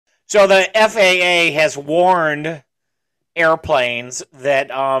So the FAA has warned airplanes that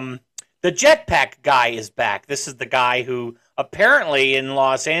the jetpack guy is back. This is the guy who apparently in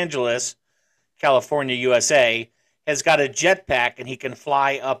Los Angeles, California, USA, has got a jetpack and he can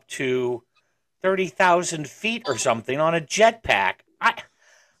fly up to 30,000 feet or something on a jetpack. I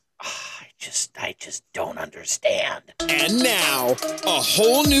just don't understand. And now, a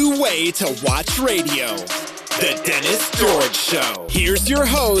whole new way to watch radio. The Dennis George Show. Here's your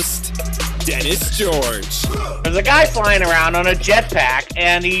host, Dennis George. There's a guy flying around on a jetpack,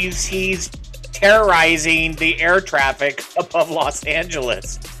 and he's terrorizing the air traffic above Los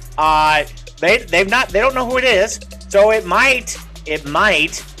Angeles. They don't know who it is, so it might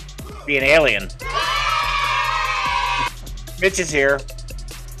be an alien. Mitch is here.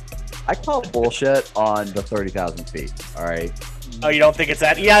 I call bullshit on the 30,000 feet. All right. Oh, you don't think it's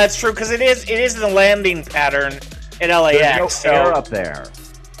that? Yeah, that's true because it is the landing pattern at LAX. There's no air up there.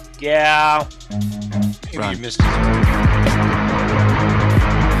 Yeah. Maybe you missed it.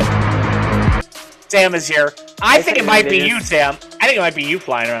 Sam is here. I think it might be you, Sam. I think it might be you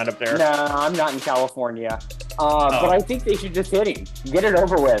flying around up there. No, I'm not in California. But I think they should just hit him. Get it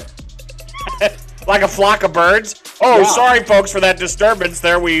over with. Like a flock of birds? Oh, Yeah. Sorry, folks, for that disturbance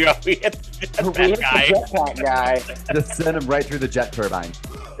there. We hit the jetpack guy. Just send him right through the jet turbine.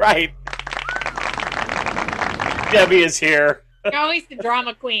 Right. Debbie is here. Always the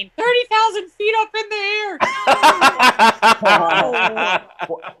drama queen. 30,000 feet up in the air.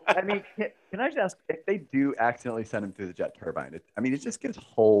 Well, I mean, can I just ask if they do accidentally send him through the jet turbine? It just gives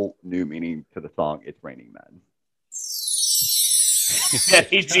whole new meaning to the song "It's Raining Men."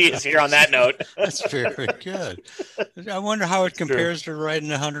 Debbie G is here on that note. That's very good. I wonder how it compares to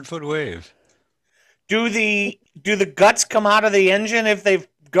riding a 100-foot wave. Do the guts come out of the engine if they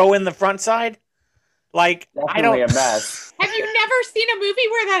go in the front side? Like, Definitely a mess. Have you never seen a movie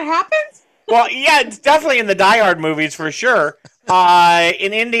where that happens? Well, yeah, it's definitely in the Die Hard movies for sure.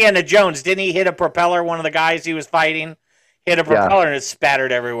 In Indiana Jones, didn't he hit a propeller? One of the guys he was fighting hit a propeller and it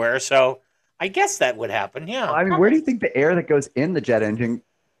spattered everywhere. So I guess that would happen. Yeah. I mean, where do you think the air that goes in the jet engine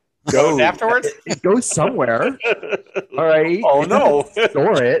goes afterwards? It goes somewhere. All right. Oh no!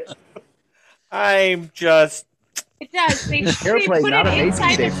 Store it. I'm just. It does. They Airplane, put not it a Macy's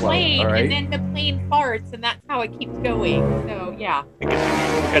inside Day the float, plane, all right? and then the plane farts, and that's how it keeps going. So, yeah.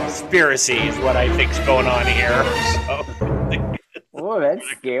 Conspiracy is what I think's going on here. So, Oh, that's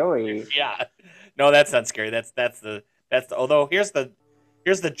scary. yeah. No, that's not scary. That's the. Although here's the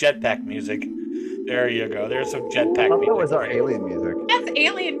jetpack music. There you go. There's some jetpack music. That was our alien music. That's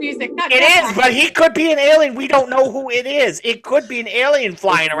alien music, not It jetpack. is, but he could be an alien. We don't know who it is. It could be an alien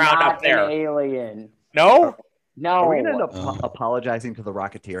flying It's around not up there. An alien. No? No. Are we going to end up apologizing to the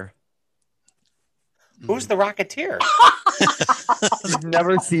Rocketeer? Who's the Rocketeer? You've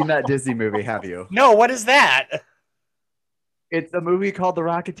never seen that Disney movie, have you? No, what is that? It's a movie called The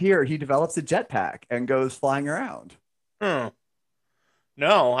Rocketeer. He develops a jetpack and goes flying around.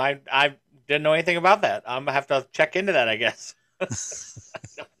 No, I didn't know anything about that. I'm gonna have to check into that, I guess.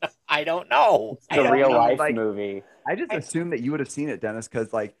 I don't know. It's a real life Like, movie. I just assumed that you would have seen it, Dennis, because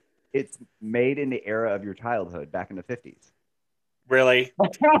it's made in the era of your childhood back in the 50s. Really?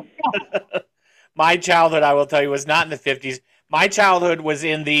 My childhood, I will tell you, was not in the 50s. My childhood was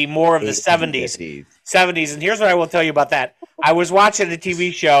in the more of the 70s. 70s. And here's what I will tell you about that. I was watching a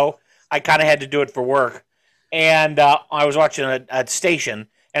TV show. I kind of had to do it for work. And I was watching a station.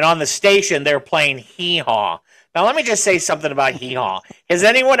 And on the station, they're playing Hee Haw. Now, let me just say something about Hee Haw. Has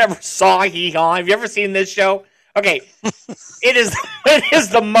anyone ever saw Hee Haw? Have you ever seen this show? Okay. It is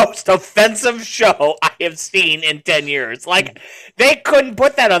the most offensive show I have seen in 10 years. Like, they couldn't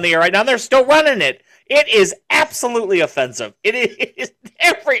put that on the air right now. They're still running it. It is absolutely offensive. It is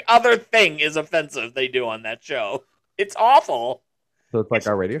every other thing is offensive they do on that show. It's awful. So it's like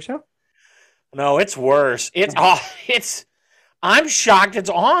our radio show? No, it's worse. I'm shocked it's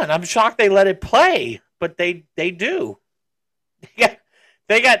on. I'm shocked they let it play, but they do.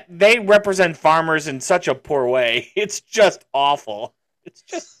 They represent farmers in such a poor way. It's just awful. It's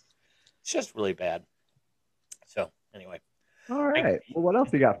just really bad. So anyway. All right. Well, what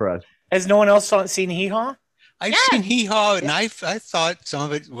else you got for us? Has no one else seen Hee Haw? I've seen Hee Haw, and I thought some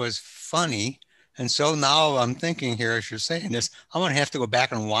of it was funny. And so now I'm thinking here, as you're saying this, I'm going to have to go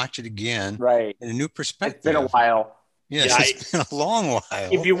back and watch it again. Right. In a new perspective. It's been a while. Yes, Yeah, it's been a long while.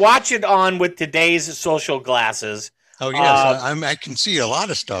 If you watch it on with today's social glasses, Oh, yes. I can see a lot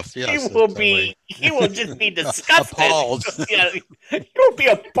of stuff. Yes, he will just be disgusted. Appalled. Yeah, he will be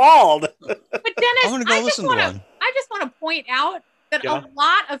appalled. But Dennis, I'm gonna go listen to one. I just want to point out But Yeah. a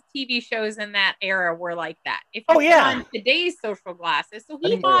lot of TV shows in that era were like that. If Oh, you yeah. on today's social glasses, so I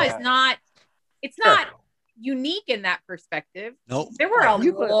mean, Hee-Haw yeah. is not. It's Sure. not unique in that perspective. Nope. There were a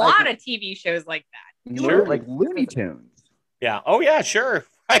You put, lot like- of TV shows like that. Sure. Like Looney Tunes. Yeah. Oh, yeah, sure.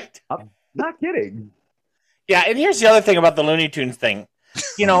 Right. Not kidding. Yeah, and here's the other thing about the Looney Tunes thing.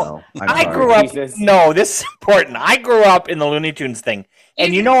 You know, No, I'm I sorry. grew up. Jesus. No, this is important. I grew up in the Looney Tunes thing, and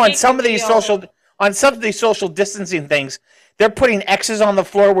It's you know, a on big some of these deal. social distancing things, they're putting X's on the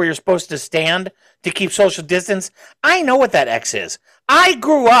floor where you're supposed to stand to keep social distance. I know what that X is. I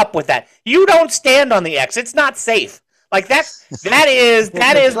grew up with that. You don't stand on the X. It's not safe. Like that is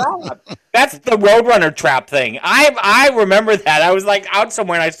that's the Roadrunner trap thing. I remember that. I was like out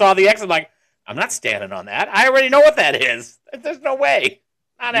somewhere and I saw the X. I'm like, I'm not standing on that. I already know what that is. There's no way.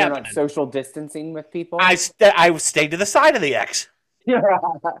 Not You're happening. not social distancing with people. I stayed to the side of the X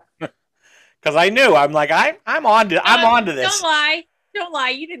because I knew. I'm like I'm on to this. Don't lie.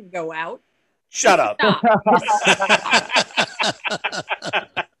 You didn't go out. Shut up. Stop.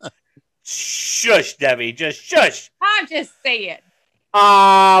 Shush, Debbie. Just shush. I'm just saying.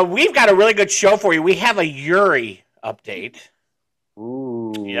 We've got a really good show for you. We have a Yuri update.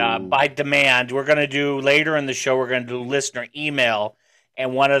 Ooh. Yeah, by demand. We're gonna do later in the show. We're gonna do listener email,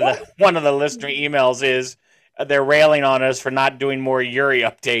 and one of the listener emails is they're railing on us for not doing more Yuri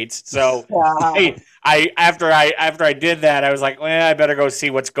updates. So after I did that, I was like, well, I better go see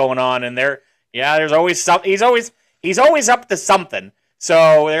what's going on. And there's always something. He's always up to something.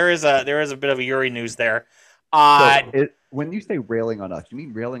 So there is a bit of a Yuri news there. When you say railing on us, you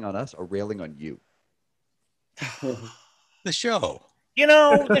mean railing on us or railing on you? The show. You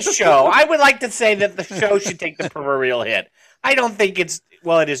know, the show. I would like to say that the show should take the proverbial hit. I don't think it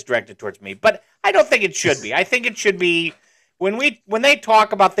is directed towards me, but I don't think it should be. I think it should be when they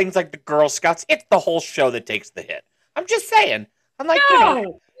talk about things like the Girl Scouts, it's the whole show that takes the hit. I'm just saying. I'm like,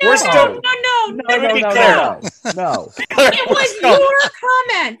 we're still. No. Let me be clear. No. It was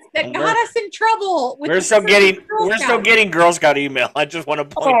your comment that got us in trouble. With We're the still Girl we're still Scouts. getting Girl Scout email. I just want to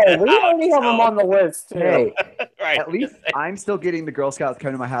point Oh, that we out. already have them on the list too. Hey, Right. at least I'm still getting the Girl Scouts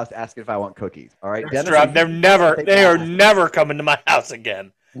coming to my house asking if I want cookies. All right, That's Dennis, right. are They are never coming to my house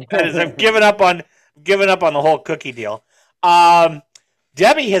again. That is, I've given up on the whole cookie deal.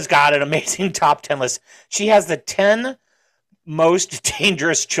 Debbie has got an amazing top 10 list. She has the 10 most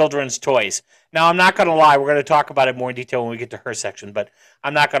dangerous children's toys. Now, I'm not going to lie. We're going to talk about it more in detail when we get to her section, but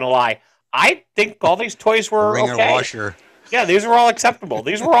I'm not going to lie. I think all these toys were Ringer okay. washer. Yeah, these were all acceptable.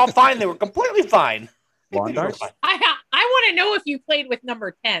 These were all fine. They were completely fine. Lawn These were darts? fine. I want to know if you played with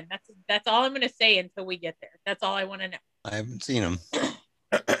number 10. That's all I'm going to say until we get there. That's all I want to know. I haven't seen them.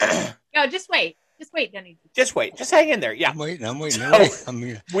 No, just wait. Just wait, Denny. Just wait. Just hang in there. Yeah. I'm waiting. So-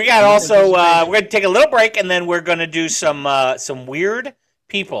 We got also we're going to take a little break and then we're going to do some weird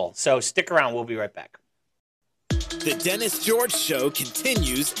people. So stick around. We'll be right back. The Dennis George Show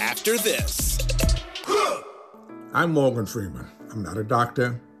continues after this. I'm Morgan Freeman. I'm not a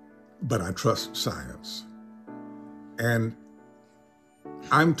doctor, but I trust science. And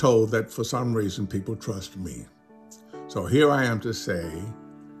I'm told that for some reason people trust me. So here I am to say,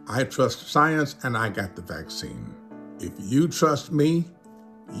 I trust science and I got the vaccine. If you trust me,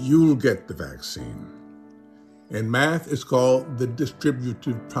 you'll get the vaccine. In math, it's called the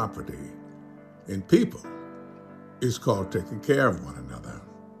distributive property. In people, it's called taking care of one another.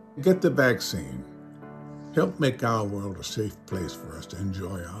 Get the vaccine. Help make our world a safe place for us to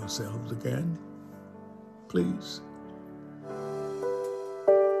enjoy ourselves again. Please.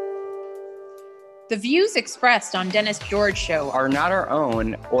 The views expressed on Dennis George Show Are not our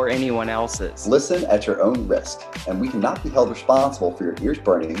own or anyone else's. Listen at your own risk, and we cannot be held responsible for your ears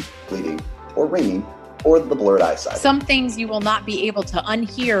burning, bleeding, or ringing, or the blurred eyesight. some things you will not be able to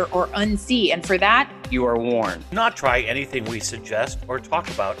unhear or unsee, and for that, You are warned. Do not try anything we suggest or talk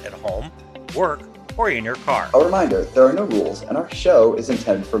about at home, work, or in your car. A reminder, there are no rules, and our show is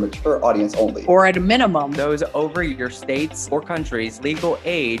intended for a mature audience only. or at a minimum, Those over your state's or country's legal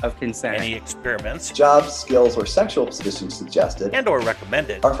age of consent. Any experiments Jobs, skills, or sexual positions suggested and or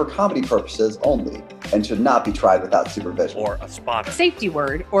recommended are for comedy purposes only and should not be tried without supervision. or a spotter. safety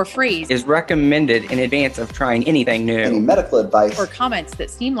word or phrase, Is recommended in advance of trying anything Any new. medical advice or comments that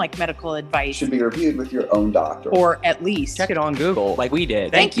seem like medical advice, should be reviewed with your own doctor. or at least. Check it on Google like we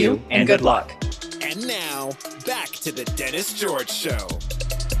did. Thank you, and good luck. And now, back to the Dennis George Show.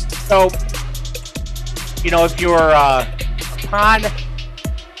 So, if you're a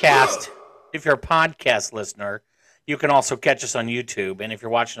podcast listener, you can also catch us on YouTube. And if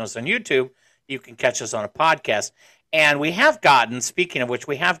you're watching us on YouTube, you can catch us on a podcast. And we have gotten, speaking of which,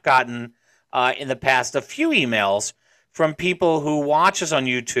 in the past a few emails from people who watch us on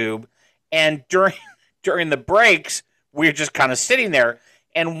YouTube, and during the breaks, we're just kind of sitting there.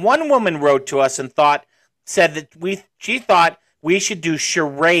 And one woman wrote to us and said that she thought we should do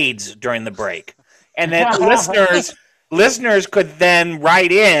charades during the break, and that listeners could then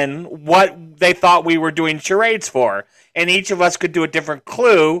write in what they thought we were doing charades for, and each of us could do a different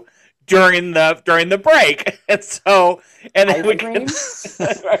clue during the break. And so, and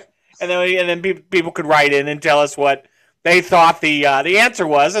then people could write in and tell us what they thought the answer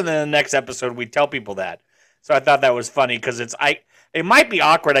was, and then the next episode we'd tell people that. So I thought that was funny because it might be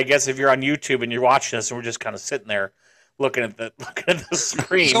awkward, I guess, if you're on YouTube and you're watching us and we're just kind of sitting there looking at the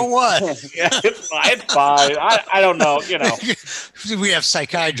screen. So what? Yeah, it's fine. I don't know. We have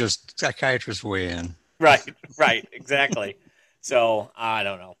psychiatrists weigh in. Right, exactly. So I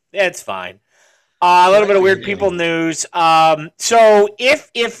don't know. It's fine. A little bit of weird people news. So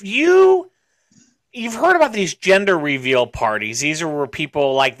if you've heard about these gender reveal parties, these are where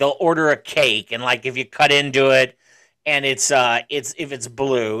people like they'll order a cake and like if you cut into it and it's if it's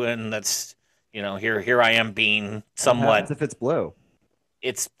blue and that's here I am being somewhat. If it's blue,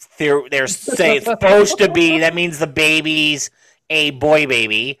 they're say it's supposed to be. That means the baby's a boy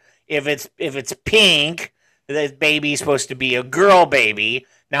baby. If it's pink, the baby's supposed to be a girl baby.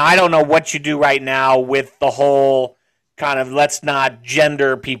 Now I don't know what you do right now with the whole kind of let's not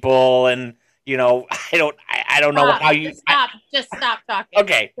gender people and I don't know how you just stop talking.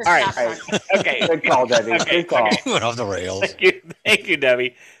 Okay, all right. Okay, good call, Debbie. Good call. Went off the rails. Thank you,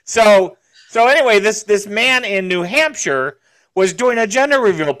 Debbie. So anyway, this man in New Hampshire was doing a gender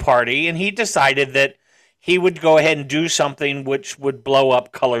reveal party, and he decided that he would go ahead and do something which would blow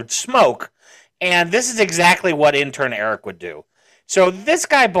up colored smoke. And this is exactly what intern Eric would do. So this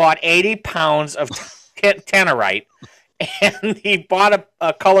guy bought 80 pounds of tannerite, and he bought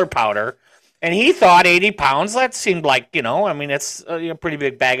a color powder, and he thought 80 pounds, that seemed like, it's a pretty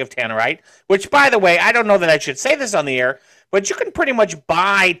big bag of tannerite, which, by the way, I don't know that I should say this on the air, but you can pretty much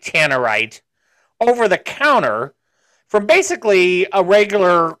buy tannerite over the counter from basically a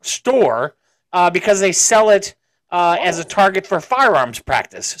regular store because they sell it as a target for firearms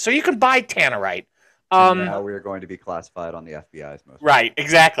practice. So you can buy tannerite. Now we're going to be classified on the FBI's most. Right,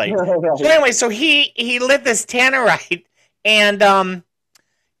 exactly. So anyway, so he lit this tannerite and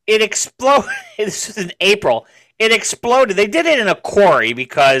it exploded. This was in April. It exploded. They did it in a quarry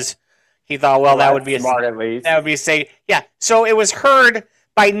because he thought, well, that would be smart at least. That would be safe. Yeah. So it was heard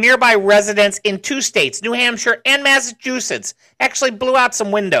by nearby residents in 2 states, New Hampshire and Massachusetts. Actually blew out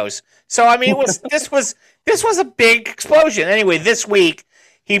some windows. So I mean, this was a big explosion. Anyway, this week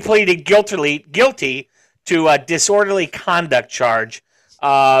he pleaded guilty to a disorderly conduct charge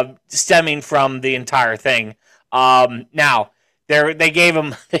stemming from the entire thing. Now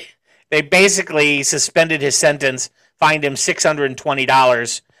they basically suspended his sentence, fined him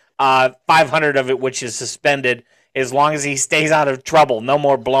 $620, 500 of it which is suspended as long as he stays out of trouble. No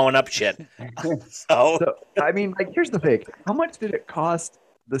more blowing up shit. So I mean, here's the thing: how much did it cost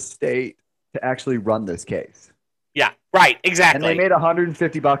the state to actually run this case? Yeah, right, exactly. And they made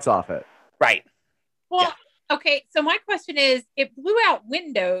 $150 off it. Right. Well, yeah. Okay. So my question is, it blew out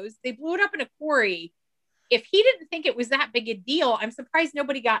windows. They blew it up in a quarry. If he didn't think it was that big a deal, I'm surprised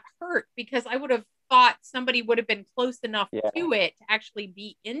nobody got hurt because I would have thought somebody would have been close enough to it to actually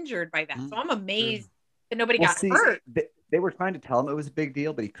be injured by that. So I'm amazed that nobody got hurt. They were trying to tell him it was a big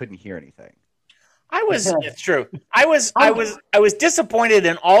deal, but he couldn't hear anything. It's true. I was disappointed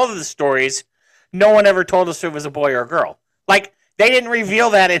in all of the stories. No one ever told us if it was a boy or a girl. Like, they didn't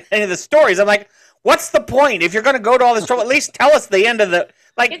reveal that in any of the stories. I'm like, what's the point? If you're going to go to all this trouble, at least tell us the end of the...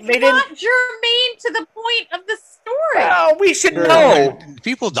 Like, it's not germane to the point of the story. Well, we should know.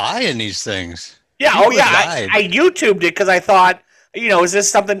 People die in these things. Yeah, I YouTubed it because I thought, is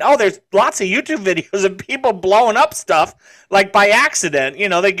this something... Oh, there's lots of YouTube videos of people blowing up stuff, like, by accident.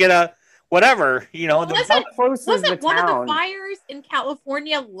 They get a... Whatever, Wasn't one of the fires in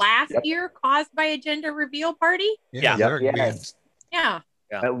California last year caused by a gender reveal party? Yeah. Yeah.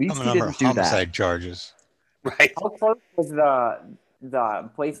 At least he didn't do homicide charges. Right. How close was the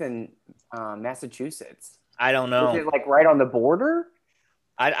place in Massachusetts? I don't know. Was it like right on the border?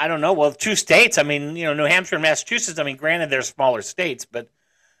 I don't know. Well, 2 states. I mean, New Hampshire and Massachusetts. I mean, granted, they're smaller states, but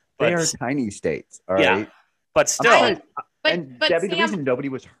they are tiny states. All right. Yeah, but still. But Debbie, the reason nobody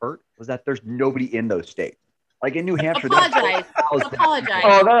was hurt was that there's nobody in those states. Like in New Hampshire. Apologize.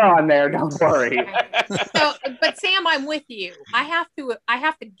 Oh, they're on there. Don't worry. But Sam, I'm with you. I have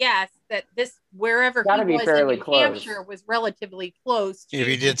to guess that this wherever he was in New Hampshire was relatively close. If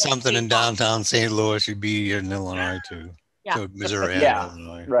he did something in downtown St. Louis, he'd be in Illinois too. Yeah. So Missouri and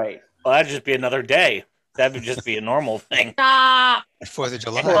Illinois. Right. Well, that'd just be another day. That would just be a normal thing. Stop. 4th of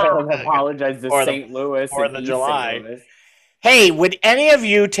July. Apologize to St. Louis. 4th and of East July. St. Louis. Hey, would any of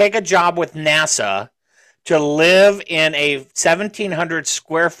you take a job with NASA to live in a 1,700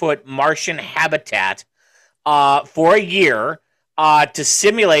 square foot Martian habitat for a year to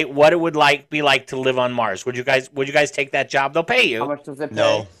simulate what it would be like to live on Mars? Would you guys take that job? They'll pay you. How much does it pay?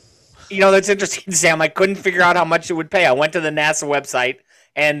 No. You know, that's interesting, Sam. I couldn't figure out how much it would pay. I went to the NASA website,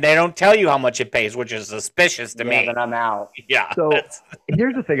 and they don't tell you how much it pays, which is suspicious to me. Then I'm out. Yeah. So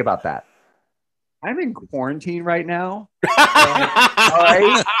here's the thing about that. I'm in quarantine right now. All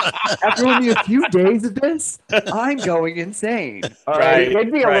right. After only a few days of this, I'm going insane. All right.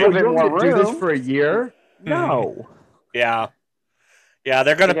 It'd be a Right. little bit You're more going to do room. this for a year? No. Yeah. Yeah,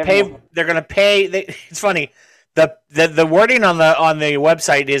 they're gonna They pay. get more. They're gonna pay. It's funny. The wording on the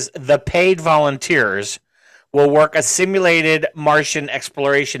website is the paid volunteers will work a simulated Martian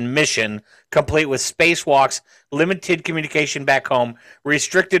exploration mission, complete with spacewalks, limited communication back home,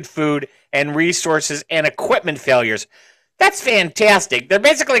 restricted food and resources, and equipment failures. That's fantastic. They're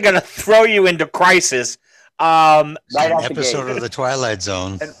basically going to throw you into crisis. Right An out the episode gate. of The Twilight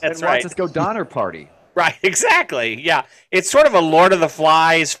Zone. And That's watch right. us go Donner Party. Right, exactly. Yeah. It's sort of a Lord of the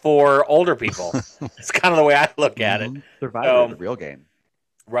Flies for older people. It's kind of the way I look at it. Survivor, the real game.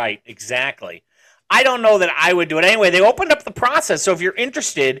 Right, exactly. I don't know that I would do it. Anyway, they opened up the process. So if you're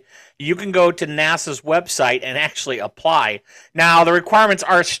interested, you can go to NASA's website and actually apply. Now, the requirements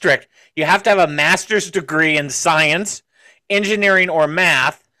are strict. You have to have a master's degree in science, engineering, or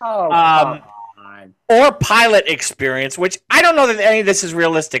math, Oh, come on. or pilot experience, which I don't know that any of this is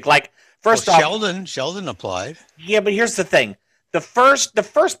realistic. Like, first Well, off, Sheldon applied. yeah, but here's the thing: the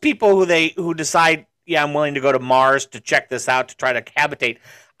first people who decide, yeah, I'm willing to go to Mars to check this out to try to habitate,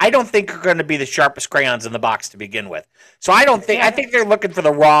 I don't think are going to be the sharpest crayons in the box to begin with. So I think they're looking for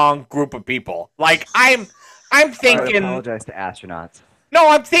the wrong group of people. Like I'm I thinking, apologize to astronauts. no,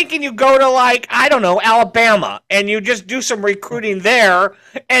 I'm thinking you go to, like, I don't know, Alabama, and you just do some recruiting there,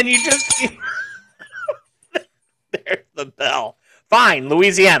 and you just there's the bell. Fine,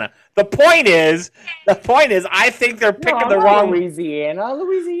 Louisiana. The point is, I think they're picking the wrong. Louisiana.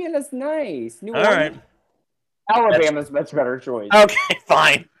 Louisiana's nice. New All right. Orleans. Alabama's much better choice. Okay,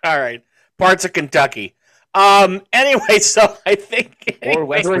 fine. All right. Parts of Kentucky. Anyway, so I think Or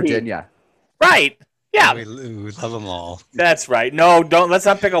West Anyway. Virginia. right. Yeah, We love them all. that's right. No, don't. Let's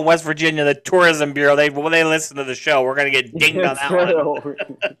not pick on West Virginia. The Tourism Bureau. When they listen to the show, we're gonna get dinged on that one.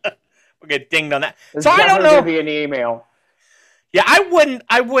 We'll get dinged on that. There's So I don't definitely know. gonna be an email. Yeah, I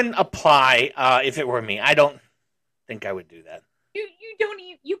wouldn't apply if it were me. I don't think I would do that.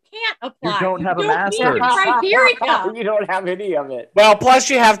 You can't apply. don't have a meet master's. the criteria. You don't have any of it. Well, plus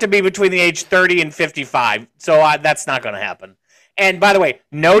you have to be between the age 30 and 55, so that's not going to happen. And by the way,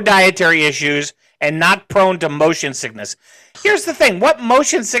 no dietary issues and not prone to motion sickness. Here's the thing: what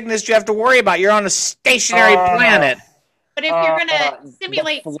motion sickness do you have to worry about? You're on a stationary planet. But if you're going to the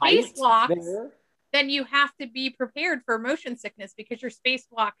simulate flight spacewalks, there. then you have to be prepared for motion sickness because your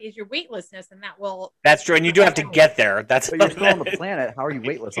spacewalk is your weightlessness, and that will. That's true, and you do have to get there. That's But you're still on the planet. How are you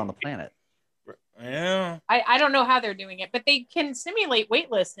weightless on the planet? yeah. I don't know how they're doing it, but they can simulate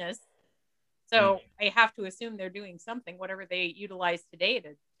weightlessness. So I have to assume they're doing something, whatever they utilize today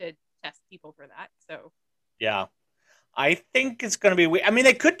to test people for that. So Yeah. I think it's going to be. I mean,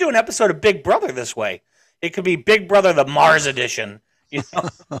 they could do an episode of Big Brother this way. It could be Big Brother, the Mars edition. You know,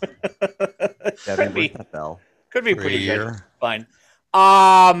 Devin, be. where's that bell? could be For a pretty good. year. Fine.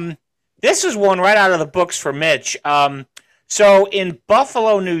 This is one right out of the books for Mitch. So in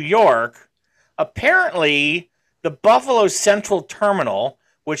Buffalo, New York, apparently the Buffalo Central Terminal,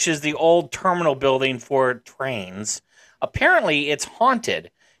 which is the old terminal building for trains, apparently it's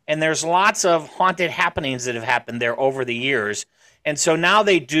haunted. And there's lots of haunted happenings that have happened there over the years. And so now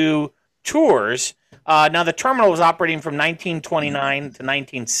they do tours. Now the terminal was operating from 1929 to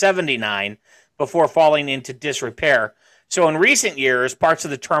 1979 before falling into disrepair. So in recent years, parts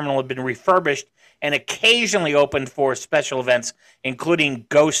of the terminal have been refurbished and occasionally opened for special events, including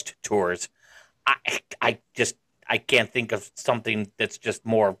ghost tours. I can't think of something that's just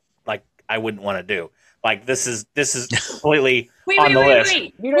more like I wouldn't want to do. Like this is completely on the list.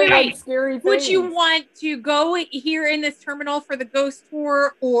 You don't Wait. like scary things. would you want to go here in this terminal for the ghost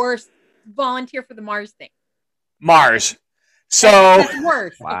tour or volunteer for the Mars thing? Mars. So That's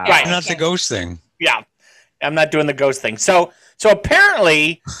worse. Wow. Right. Not the ghost thing. yeah, I'm not doing the ghost thing. So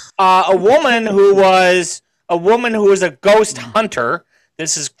apparently, a woman who was a ghost hunter.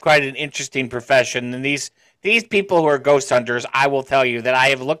 This is quite an interesting profession, and these people who are ghost hunters, I will tell you that I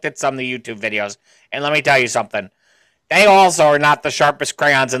have looked at some of the YouTube videos, and let me tell you something. they also are not the sharpest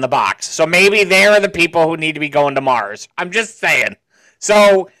crayons in the box. So maybe they're the people who need to be going to Mars. I'm just saying.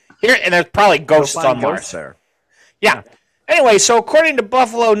 So here, and there's probably ghosts You'll find on Mars. ghosts there. Yeah. Anyway, so according to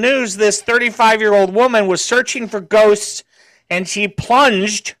Buffalo News, this 35-year-old woman was searching for ghosts, and she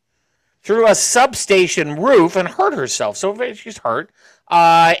plunged through a substation roof and hurt herself. So she's hurt,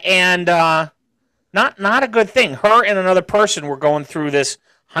 and not a good thing. Her and another person were going through this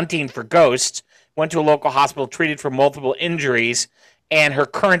hunting for ghosts. Went to a local hospital, treated for multiple injuries, and her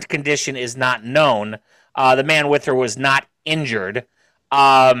current condition is not known. The man with her was not injured.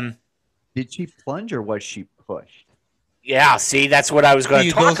 Did she plunge or was she pushed? Yeah, see, that's what I was going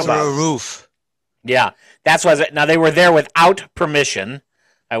to talk go about. through a roof. Yeah, that's what I was, now they were there without permission,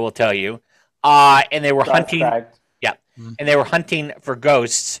 I will tell you, and they were hunting. Yeah, and they were hunting for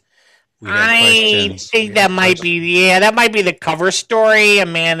ghosts. I think that might be the cover story. A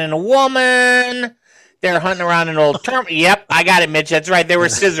man and a woman. They're hunting around an old term. Yep, I got it, Mitch. That's right. They were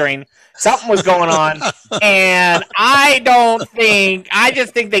scissoring. Something was going on, and I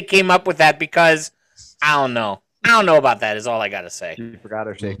just think they came up with that because I don't know. I don't know about that. Is all I got to say. You forgot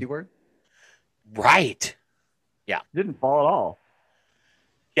her safety word. Right. Yeah. Didn't fall at all.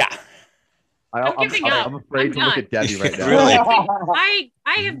 Yeah. I'm giving up. I'm afraid I'm to look done. at Debbie right now. Really?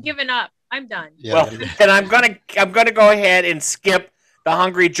 I have given up. I'm done. Yeah. Well, then I'm gonna go ahead and skip the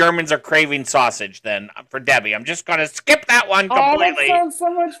hungry Germans are craving sausage. Then for Debbie, I'm just gonna skip that one completely. Oh, that sounds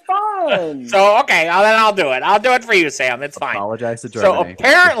so much fun. So okay, then I'll do it. I'll do it for you, Sam. It's fine. Apologize to Germany. So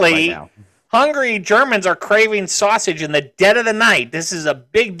apparently, right now. hungry Germans are craving sausage in the dead of the night. This is a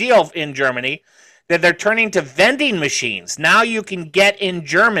big deal in Germany that they're turning to vending machines. Now you can get in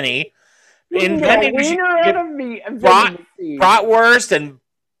Germany vending machines. Bratwurst and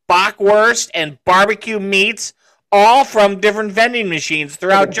Bockwurst and barbecue meats, all from different vending machines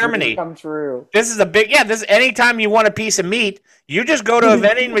throughout Germany. Come true. This is a big, this anytime you want a piece of meat, you just go to a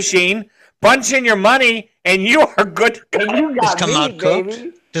vending machine, punch in your money, and you are good to go. And you Does got it come meat, out cooked?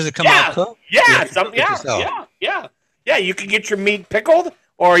 baby. Does it come out cooked? Yeah. You can get your meat pickled,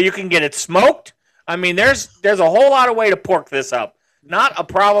 or you can get it smoked. I mean, there's a whole lot of way to pork this up. Not a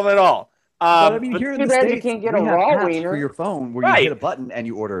problem at all. But I mean, here in the too bad you States, can't get we a have raw apps wiener. for your phone where Right. you hit a button and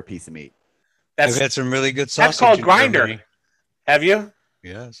you order a piece of meat. I've had some really good sausage. That's called in Grinder. Germany. Have you?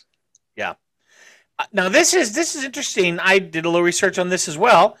 Yes. Yeah. Now this is interesting. I did a little research on this as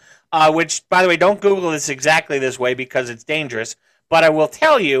well. Which, by the way, don't Google this exactly this way because it's dangerous. But I will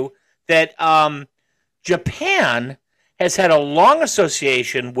tell you that Japan has had a long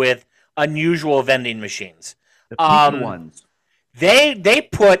association with unusual vending machines. The pizza ones. They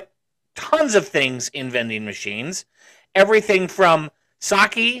put tons of things in vending machines, everything from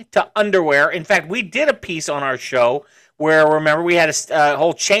sake to underwear. In fact, we did a piece on our show where, remember, we had a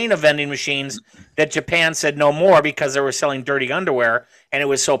whole chain of vending machines that Japan said no more because they were selling dirty underwear, and it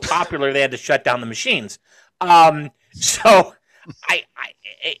was so popular they had to shut down the machines. So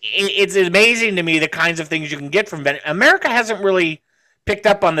it's amazing to me the kinds of things you can get from vending. America hasn't really picked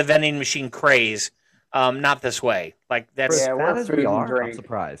up on the vending machine craze. Not this way. Like that's Yeah, we're as food we and are. I'm drink.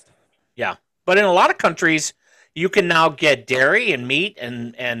 surprised. yeah. But in a lot of countries, you can now get dairy and meat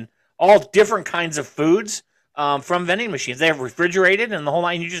and all different kinds of foods from vending machines. They have refrigerated and the whole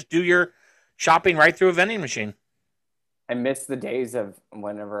line. You just do your shopping right through a vending machine. I miss the days of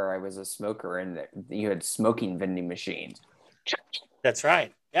whenever I was a smoker and you had smoking vending machines. That's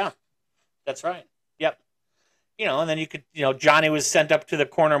right. Yeah. That's right. Yep. And then you could, Johnny was sent up to the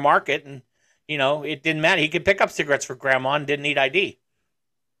corner market and, it didn't matter. He could pick up cigarettes for grandma and didn't need ID.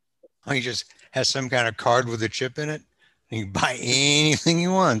 Oh, he just has some kind of card with a chip in it. And you can buy anything he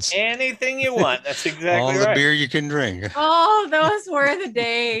wants. Anything you want. That's exactly All right. the beer you can drink. Oh, those were the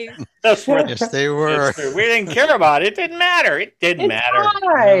days. That's right. Yes, they were. We didn't care about it. It didn't matter. It didn't matter.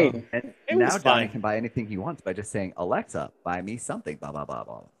 Fine. And It now was Johnny fine. can buy anything he wants by just saying, Alexa, buy me something, blah, blah, blah,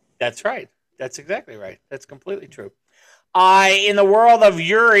 blah. That's right. That's exactly right. That's completely true. In the world of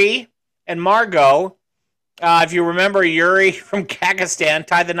Yuri and Margot, if you remember Yuri from Kakistan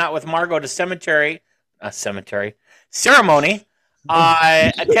tied the knot with Margot to ceremony, attended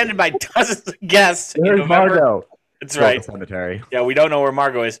by dozens of guests in There's November. Margot. That's Go to right. the cemetery. Yeah, we don't know where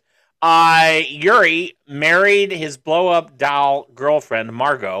Margot is. Yuri married his blow-up doll girlfriend,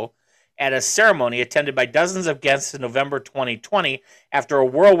 Margot, at a ceremony attended by dozens of guests in November 2020 after a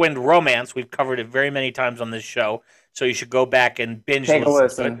whirlwind romance. We've covered it very many times on this show, so you should go back and binge Take a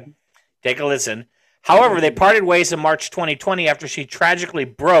listen to it. listen. Take a listen. However, they parted ways in March 2020 after she tragically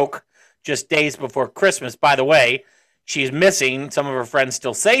broke just days before Christmas. By the way, she's missing. Some of her friends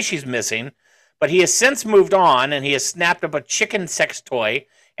still say she's missing, but he has since moved on, and he has snapped up a chicken sex toy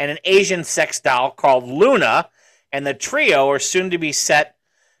and an Asian sex doll called Luna, and the trio are soon to be set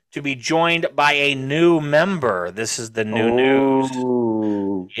to be joined by a new member. This is the new news.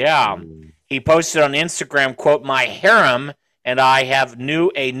 Yeah. He posted on Instagram, quote, "My harem and I have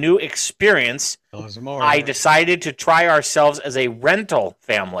a new experience. I decided to try ourselves as a rental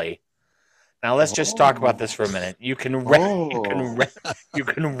family." Now let's just talk about this for a minute. You can rent you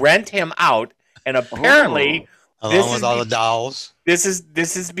can rent him out, and apparently along with all the dolls. This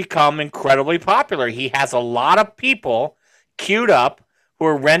has become incredibly popular. He has a lot of people queued up who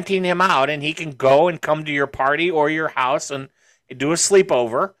are renting him out, and he can go and come to your party or your house and do a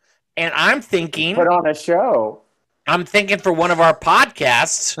sleepover. And I'm thinking, put on a show. I'm thinking for one of our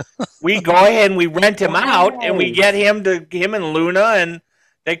podcasts, we go ahead and we rent him out, and we get him and Luna, and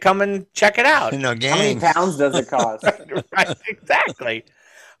they come and check it out. No, how many pounds does it cost? Right, exactly.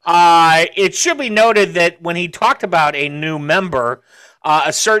 It should be noted that when he talked about a new member,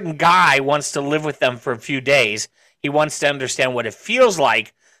 a certain guy wants to live with them for a few days. He wants to understand what it feels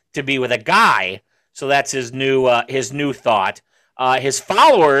like to be with a guy. So that's his new thought. His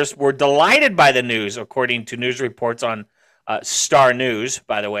followers were delighted by the news, according to news reports on Star News,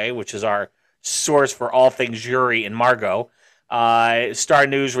 by the way, which is our source for all things Yuri and Margot. Star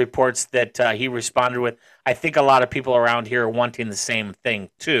News reports that he responded with, "I think a lot of people around here are wanting the same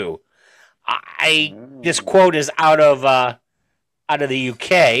thing too." This quote is out of the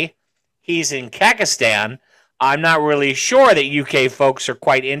UK. He's in Kakistan. I'm not really sure that UK folks are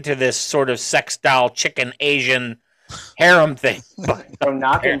quite into this sort of sex doll, chicken Asian harem thing. But so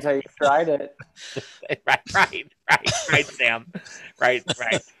not until you tried it. Right, Sam. Right.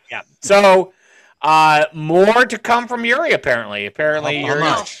 Yeah. So, more to come from Yuri. Apparently, How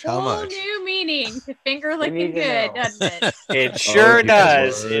much? New meaning to finger licking good, doesn't it? It sure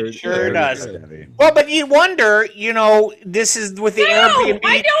does. It sure does. Well, but you wonder, this is with the Airbnb.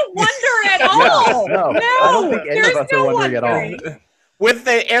 I don't wonder at all. No, I don't think any of us are wondering at all. With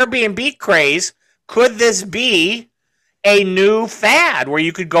the Airbnb craze, could this be a new fad where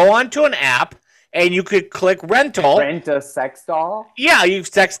you could go onto an app and you could click rental. Rent a sex doll? Yeah, you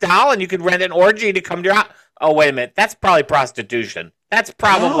sex doll, and you could rent an orgy to come to your house. Oh, wait a minute. That's probably prostitution. That's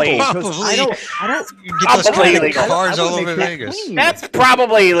probably... I don't you get those kind of cars all over Vegas. That's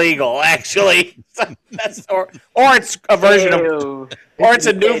probably illegal, actually. or it's a version of... Or it's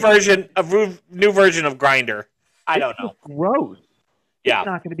a new version of Grindr. I don't know. Gross. Yeah. It's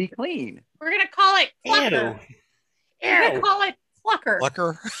not going to be clean. We're going to call it Clucker. We're going to call it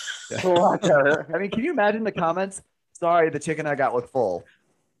Clucker. I mean, can you imagine the comments? Sorry, the chicken I got was full.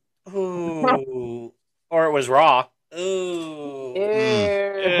 Ooh. Or it was raw. Ooh.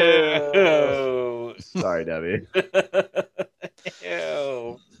 Ew. Sorry, Debbie.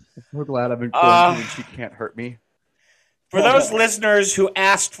 Ew. I'm so glad I'm in quarantine and she can't hurt me. For those listeners who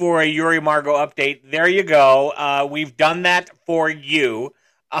asked for a Yuri Margot update, there you go. We've done that for you.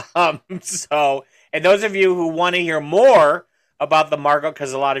 And those of you who want to hear more about the Margot,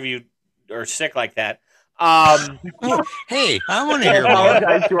 because a lot of you are sick like that. Hey, I want to hear more.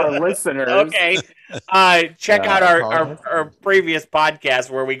 Apologize to our listeners. Okay. Check out our previous podcast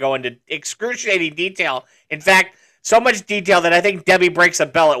where we go into excruciating detail. In fact, so much detail that I think Debbie breaks a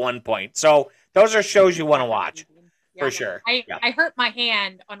bell at one point. So those are shows you want to watch. Yeah, for sure. I hurt my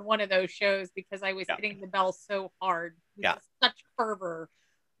hand on one of those shows because I was hitting the bell so hard with such fervor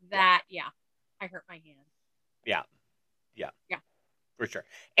that I hurt my hand. Yeah. For sure.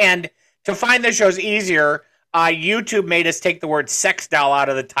 And to find the shows easier, YouTube made us take the word sex doll out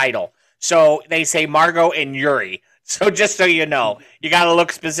of the title. So they say Margot and Yuri. So just so you know, you got to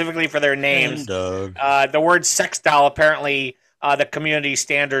look specifically for their names. The word sex doll, apparently the community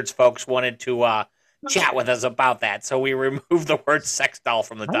standards folks wanted to chat with us about that. So we removed the word sex doll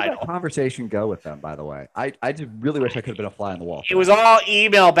from the title. How did that conversation go with them, by the way? I just really wish I could have been a fly on the wall. It was all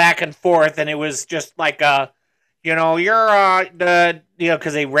email back and forth, and it was just like you're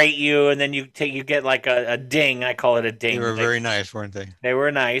because they rate you, and then you get like a ding. I call it a ding. They were very nice, weren't they? They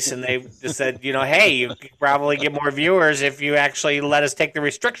were nice, and they just said, hey, you could probably get more viewers if you actually let us take the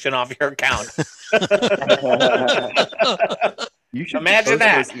restriction off your account. You should imagine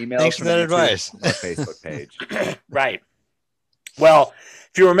that. Thanks for that advice. On our Facebook page. Right. Well,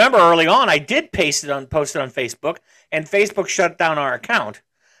 if you remember early on, I did post it on Facebook, and Facebook shut down our account.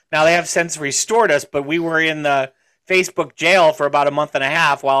 Now, they have since restored us, but we were in the Facebook jail for about a month and a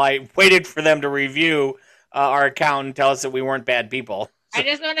half while I waited for them to review our account and tell us that we weren't bad people. I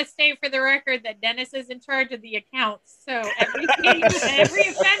just want to state for the record that Dennis is in charge of the accounts. So every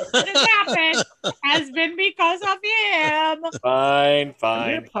offense that has happened has been because of him. Fine.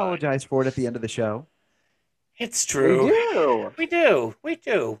 We apologize for it at the end of the show. It's true. We do. We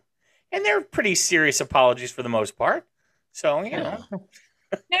do. and they're pretty serious apologies for the most part. So, you know.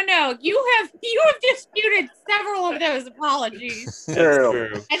 No, you have disputed several of those apologies. That's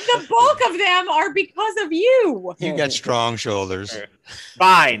true. And the bulk of them are because of you. You got strong shoulders.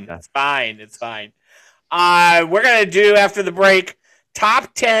 Fine. It's fine. It's fine. We're going to do, after the break,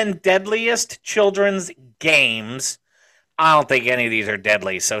 top 10 deadliest children's games. I don't think any of these are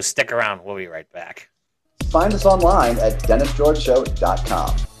deadly, so stick around. We'll be right back. Find us online at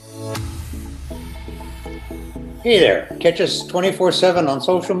DennisGeorgeShow.com. Hey there, catch us 24/7 on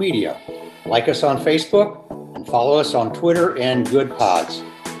social media. Like us on Facebook and follow us on Twitter and Good Pods.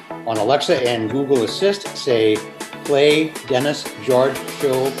 On Alexa and Google Assist, say, play Dennis George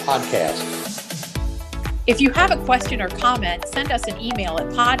Show podcast. If you have a question or comment, send us an email at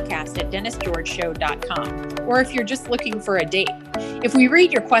podcast@DennisGeorgeShow.com. Or if you're just looking for a date. If we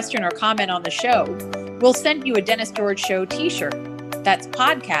read your question or comment on the show, we'll send you a Dennis George Show t-shirt. That's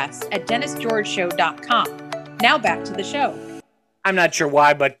podcast@DennisGeorgeShow.com. Now back to the show. I'm not sure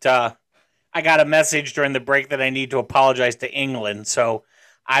why, but I got a message during the break that I need to apologize to England. So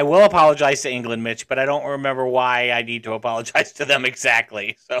I will apologize to England, Mitch, but I don't remember why I need to apologize to them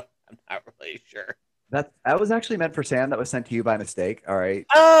exactly. So I'm not really sure. That was actually meant for Sam. That was sent to you by mistake. All right.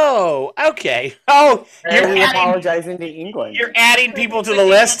 Oh, okay. Oh, You're apologizing to England. You're adding people to the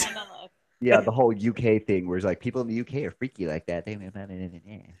list. Yeah, the whole UK thing where it's like people in the UK are freaky like that.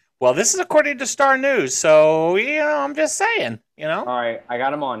 Well, this is according to Star News, so I'm just saying, All right, I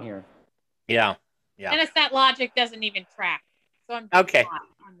got him on here. Yeah. Dennis, that logic doesn't even track. So I'm okay.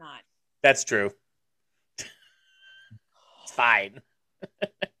 I'm not. That's true. It's fine.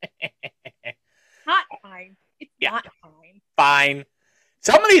 Not fine. It's not fine. Fine.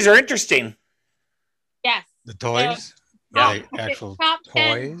 Some of these are interesting. Yes. The toys? Top, actual top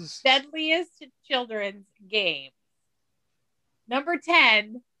 10 toys? deadliest children's games. Number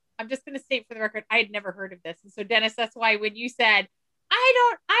 10, I'm just going to state for the record, I had never heard of this. And so, Dennis, that's why when you said,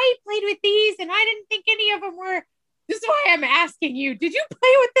 I played with these and I didn't think any of them were, this is why I'm asking you, did you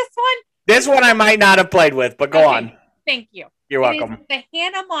play with this one? This one I might not have played with, but go on. Thank you. You're welcome. It is the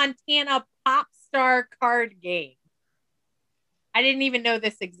Hannah Montana Pop Star card game. I didn't even know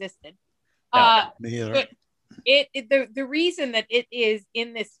this existed. Me either. The reason that it is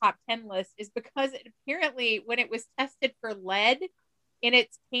in this top 10 list is because apparently when it was tested for lead in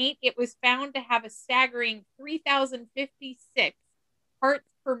its paint, it was found to have a staggering 3,056 parts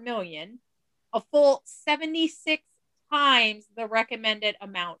per million, a full 76 times the recommended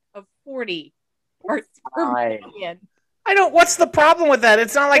amount of 40 parts per million. What's the problem with that?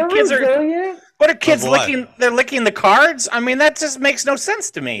 It's not like kids are. What are kids licking? They're licking the cards? I mean, that just makes no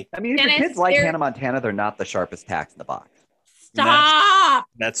sense to me. I mean, if the kids like Hannah Montana, they're not the sharpest tacks in the box. Stop!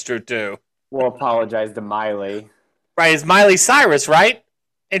 That's true, too. We'll apologize to Miley. Right, it's Miley Cyrus, right?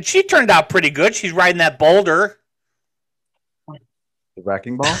 And she turned out pretty good. She's riding that boulder. The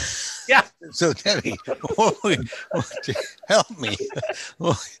wrecking ball? Yeah. So, Debbie, help me.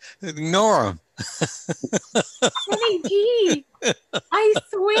 Ignore him. Honey G, I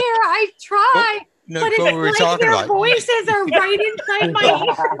swear I tried. No, but what it's were we like talking their about? voices are right inside my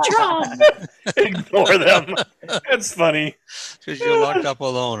eardrum. Ignore them. That's funny. Because you're locked up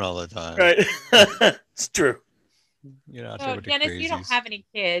alone all the time. Right. It's true. You're not So, Dennis, you don't have any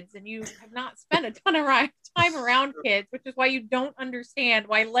kids, and you have not spent a ton of time around kids, which is why you don't understand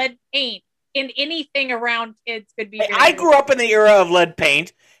why lead paint and anything around kids could be. Very I grew up in the era of lead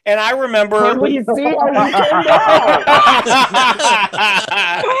paint, and I remember. You have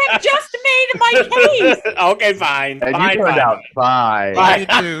just made my case. Okay, fine. And fine, you turned out fine. Fine.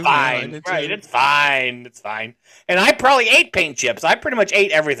 too. Fine. Yeah, Right. It's fine. It's fine. And I probably ate paint chips. I pretty much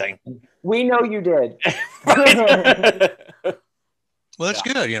ate everything. We know you did. Well, that's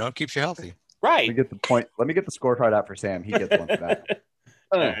good. It keeps you healthy. Right. Let me get the point. Let me get the scorecard out for Sam. He gets one for that.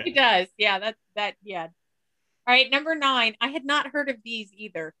 He does. Yeah, yeah. All right, number 9. I had not heard of these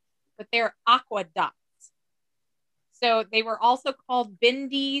either, but they're aqueducts. So they were also called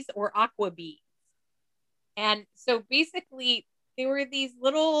bendies or aqua beads. And so basically they were these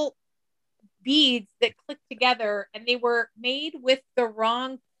little beads that clicked together, and they were made with the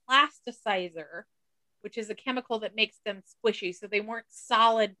wrong plasticizer, which is a chemical that makes them squishy. So they weren't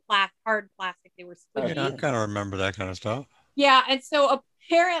solid hard plastic. They were squishy. Yeah, I kind of remember that kind of stuff. Yeah, and so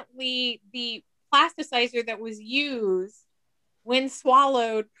apparently the plasticizer that was used when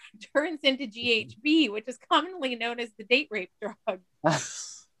swallowed turns into GHB, which is commonly known as the date rape drug.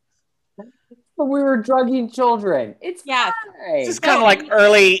 But we were drugging children. It's fine. It's just kind of like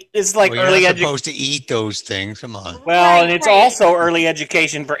early. It's like Well, early you're not education. supposed to eat those things. Come on. Well, and it's also early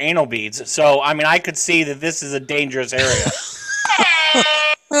education for anal beads. So, I mean, I could see that this is a dangerous area.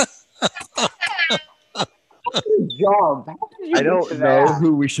 jump? How did you I get don't to know that?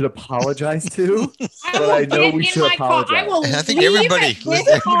 who we should apologize to, but will I know get we in should my car. apologize. I will I think leave everybody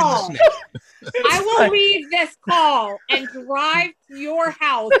this call. listening. I will leave this call and drive to your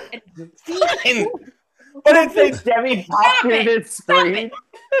house and beat But it says Debbie popped in his screen.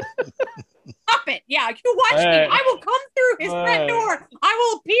 Stop it. Yeah, you watch me. I will come through his front door.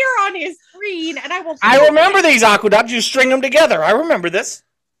 I will appear on his screen and I will. I remember these aqueducts. You string them together. I remember this.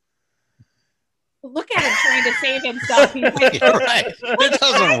 Look at him trying to save himself. He's like, You're right. It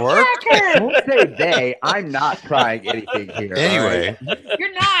doesn't work. Don't say they. I'm not trying anything here. Anyway. all right?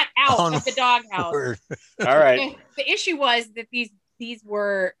 You're not out of the doghouse. All right. The issue was that these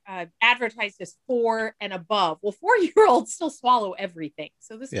were advertised as 4 and above. Well, 4-year-olds still swallow everything,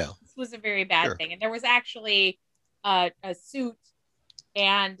 so this was a very bad thing. And there was actually a suit,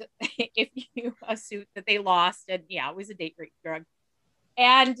 and a suit that they lost, and it was a date rape drug.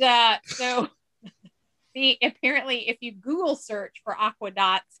 And so apparently, if you Google search for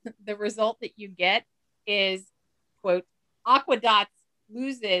Aquadots, the result that you get is, quote, Aquadots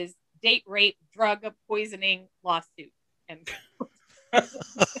loses date rape drug poisoning lawsuit. And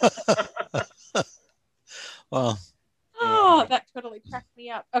well, oh, that totally cracked me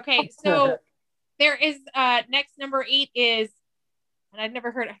up. Okay, so there is next number 8 is, and I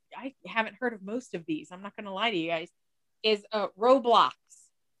haven't heard of most of these. I'm not going to lie to you guys. Is Roblox.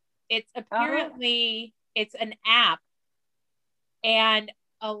 It's apparently it's an app, and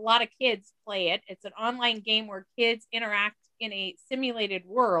a lot of kids play it. It's an online game where kids interact in a simulated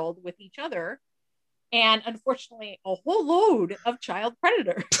world with each other. And unfortunately, a whole load of child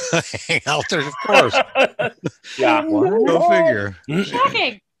predators. Out there, of course. Yeah. Go figure.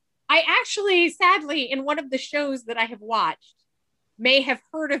 Shocking. I actually, sadly, in one of the shows that I have watched, may have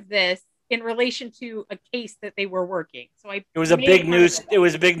heard of this in relation to a case that they were working. So it was a big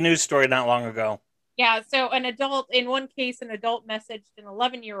news story not long ago. Yeah. So in one case, an adult messaged an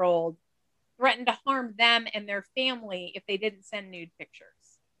 11-year-old, threatened to harm them and their family if they didn't send nude pictures.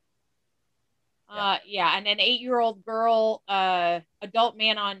 And an 8-year-old girl, adult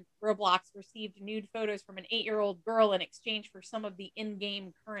man on Roblox received nude photos from an 8-year-old girl in exchange for some of the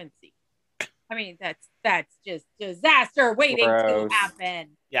in-game currency. I mean, that's just disaster waiting to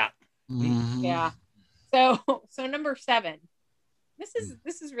happen. Yeah. Mm-hmm. Yeah. So number 7.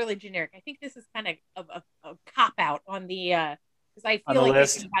 This is really generic. I think this is kind of a cop out on the because I feel like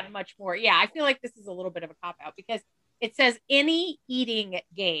this had much more. Yeah, I feel like this is a little bit of a cop out because it says any eating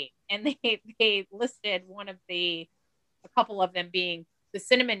game, and they listed a couple of them being the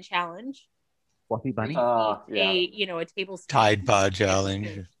Cinnamon Challenge, Fluffy Bunny, a tablespoon Tide Pod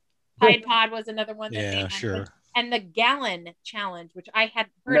Challenge. Tide Pod was another one. That sure. And the Gallon Challenge, which I had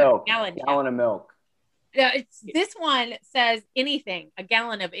heard of. Gallon of milk. This one says anything, a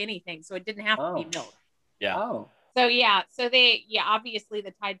gallon of anything, so it didn't have to be milk. Yeah. Oh. So they obviously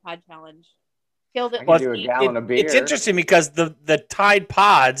the Tide Pod Challenge killed it. Do a gallon of beer. It's interesting because the Tide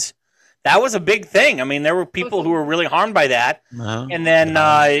Pods, that was a big thing. I mean, there were people who were really harmed by that. And then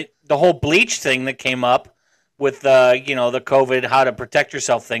the whole bleach thing that came up with the COVID, how to protect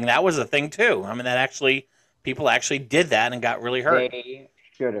yourself thing, that was a thing too. I mean, people actually did that and got really hurt. They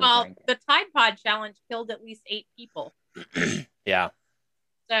should have. Well, the Tide Pod Challenge killed at least 8 people. Yeah.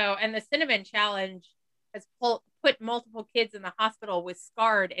 So, and the Cinnamon Challenge has put multiple kids in the hospital with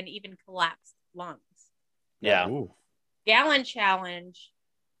scarred and even collapsed lungs. Yeah. Ooh. Gallon Challenge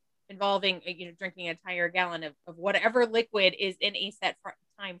involving drinking an entire gallon of whatever liquid is in a set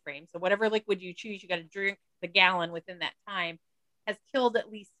time frame. So whatever liquid you choose, you got to drink the gallon within that time. Has killed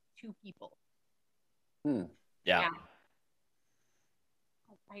at least 2 people. Yeah.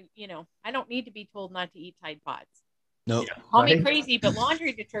 I don't need to be told not to eat Tide Pods. No. Call me crazy, but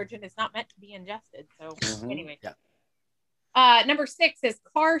laundry detergent is not meant to be ingested. So anyway. Yeah. Number 6 is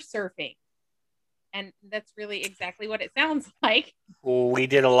car surfing. And that's really exactly what it sounds like. We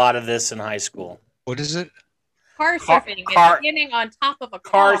did a lot of this in high school. What is it? Car surfing is standing on top of a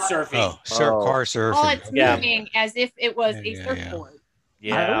car. Car surfing. Car surfing. While it's moving as if it was a surfboard.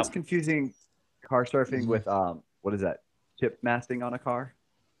 I was confusing car surfing with what is that? Chip masting on a car?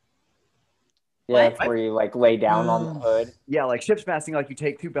 Yeah, it's where you lay down on the hood. Yeah, like ship masting, like you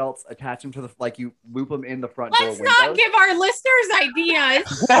take 2 belts, attach them to you loop them in the front door windows. Let's not give our listeners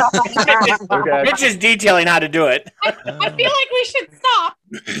ideas. Okay. Mitch is detailing how to do it. I feel like we should stop.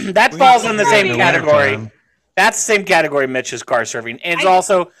 That falls in the same category. That's the same category Mitch is car surfing. And it's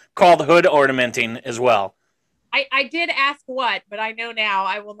also called hood ornamenting as well. I did ask what, but I know now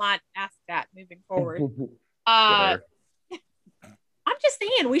I will not ask that moving forward. I'm just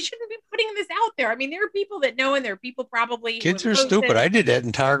saying we shouldn't be putting this out there. I mean, there are people that know, and there are people probably kids are stupid. I did that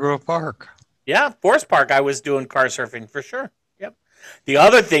in Tiger Grove Park. Yeah, Forest Park, I was doing car surfing for sure. Yep. The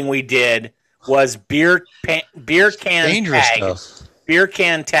other thing we did was beer can Dangerous tag. stuff. Beer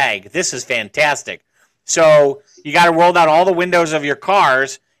can tag. This is fantastic. So you got to roll down all the windows of your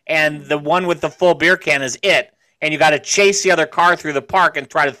cars, and the one with the full beer can is it. And you got to chase the other car through the park and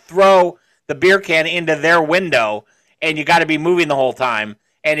try to throw the beer can into their window, and you got to be moving the whole time.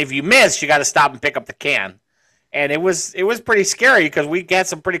 And if you miss, you got to stop and pick up the can. And it was pretty scary because we got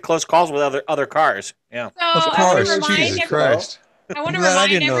some pretty close calls with other cars. Yeah. So Of I want course. to remind Jesus Christ. I want to I'm glad I remind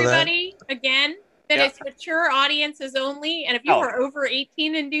didn't know that. everybody again that Yeah. it's mature audiences only. And if you Oh. are over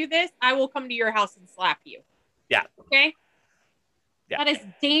 18 and do this, I will come to your house and slap you. Yeah. Okay? Yeah. That is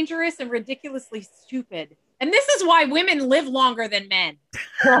dangerous and ridiculously stupid. And this is why women live longer than men.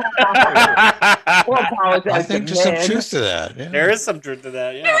 We'll apologize I think to there's some men. truth to that. Yeah. There is some truth to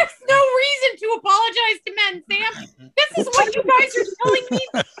that. Yeah. There's no reason to apologize to men, Sam. This is what you guys are telling me.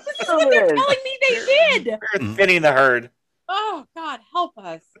 This is what they're telling me they did. We're thinning the herd. Oh, God, help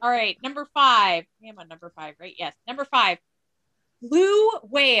us. All right, number 5. I'm on number 5, right? Yes, number 5. Blue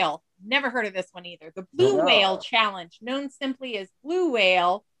Whale. Never heard of this one either. The Blue No. Whale Challenge, known simply as Blue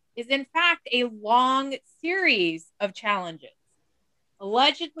Whale, is in fact a long series of challenges.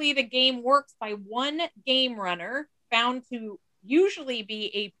 Allegedly, the game works by one game runner, found to usually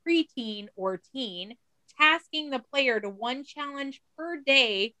be a preteen or teen, tasking the player to one challenge per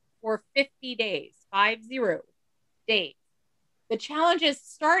day for 50 days, 50 days. The challenges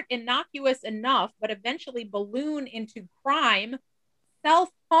start innocuous enough, but eventually balloon into crime,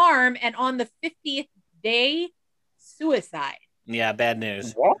 self-harm, and on the 50th day, suicide. Yeah, bad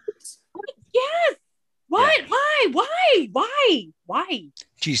news. What? Yes. What? Yeah. Why?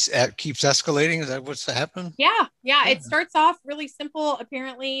 Geez, keeps escalating. Is that what's happening? Yeah. It starts off really simple,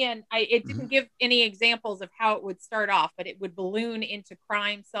 apparently, and it didn't give any examples of how it would start off, but it would balloon into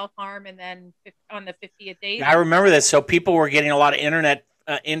crime, self-harm, and then on the 50th day. Yeah, I remember this. So people were getting a lot of internet,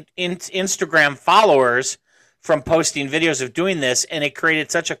 Instagram followers from posting videos of doing this, and it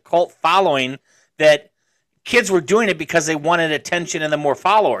created such a cult following that kids were doing it because they wanted attention and the more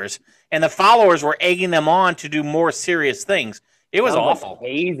followers, and the followers were egging them on to do more serious things. It was Sounds like awful.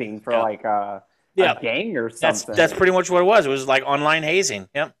 hazing for Yeah. like a Yeah. gang or That's something. pretty much what it was. It was like online hazing.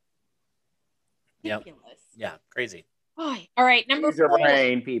 Yep. Ridiculous. Yeah. Crazy. All right, number Use your 4.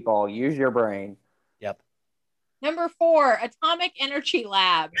 brain, people. Use your brain. Yep. Number 4, Atomic Energy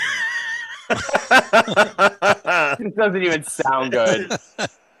Lab. This doesn't even sound good.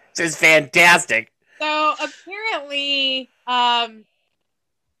 This is fantastic. So apparently,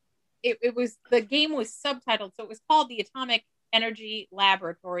 it was, the game was subtitled, so it was called the Atomic Energy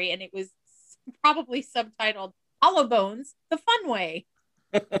Laboratory, and it was probably subtitled Hollow Bones: The Fun Way.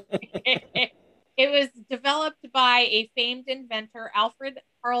 It was developed by a famed inventor, Alfred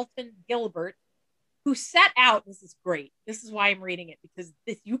Carlton Gilbert, who set out, this is great, this is why I'm reading it, because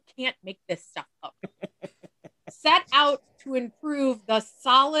you can't make this stuff up, set out to improve the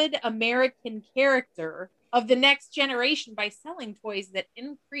solid American character of the next generation by selling toys that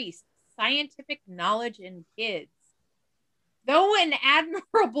increased scientific knowledge in kids. Though an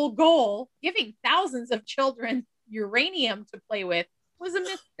admirable goal, giving thousands of children uranium to play with was a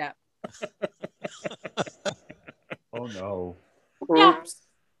misstep. Oh no. Yeah. Oops.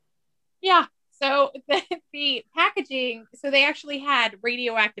 Yeah. So the packaging, so they actually had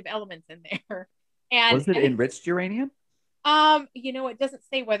radioactive elements in there. And Was it enriched uranium? it doesn't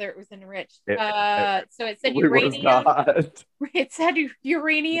say whether it was enriched. It- So it said We was uranium. not. It said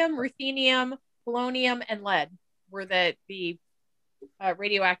uranium, ruthenium, polonium, and lead were the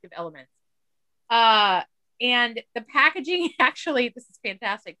radioactive elements. And the packaging actually, this is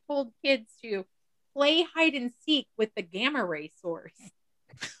fantastic, told kids to play hide and seek with the gamma ray source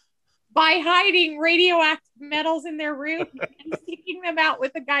by hiding radioactive metals in their room and seeking them out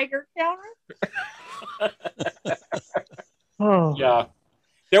with a Geiger counter. Oh. Yeah.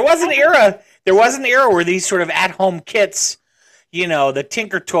 There was an era where these sort of at-home kits, the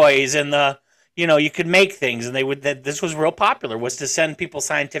Tinker Toys and the, you could make things, and this was real popular, was to send people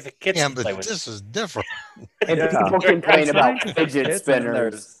scientific kits Yeah, to play but with. this is different. And people complain about fidget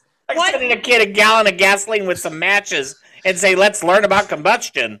spinners. Like sending a kid a gallon of gasoline with some matches and say, let's learn about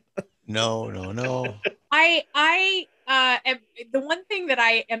combustion. No. The one thing that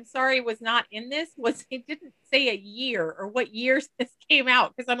I am sorry was not in this was it didn't say a year or what years this came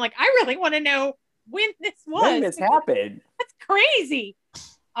out, because I'm like, I really want to know when this was. When this happened. That's crazy.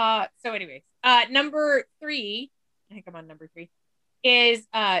 So anyways, number 3, I think I'm on number 3, is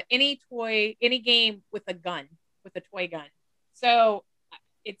any game with a gun, with a toy gun. So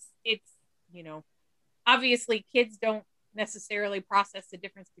it's obviously kids don't necessarily process the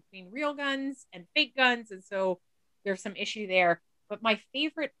difference between real guns and fake guns. And so there's some issue there. But my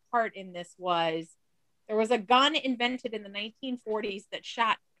favorite part in this was there was a gun invented in the 1940s that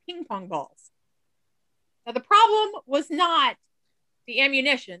shot ping pong balls. Now, the problem was not the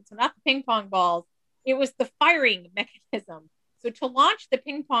ammunition, so not the ping pong balls. It was the firing mechanism. So to launch the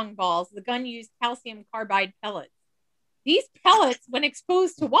ping pong balls, the gun used calcium carbide pellets. These pellets, when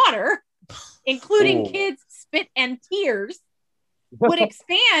exposed to water, including kids' spit and tears, would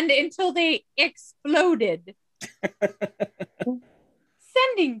expand until they exploded,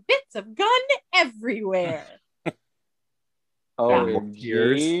 sending bits of gun everywhere.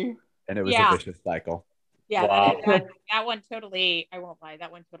 Tears, and it was a vicious cycle. Yeah, Wow. that one totally, I won't lie,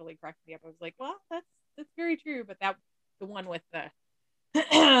 that one totally cracked me up. I was like, well, that's very true, but the one with the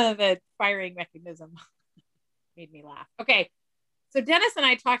the firing mechanism made me laugh. Okay, so Dennis and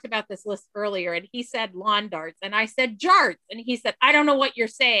I talked about this list earlier, and he said lawn darts, and I said jarts, and he said, I don't know what you're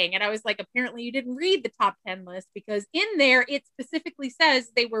saying. And I was like, apparently you didn't read the top 10 list, because in there it specifically says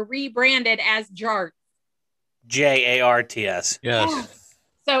they were rebranded as jarts. JARTS. Yes.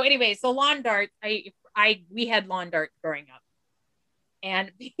 So anyway, so lawn darts, we had lawn darts growing up,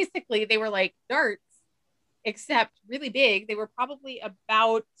 and basically they were like darts, except really big. They were probably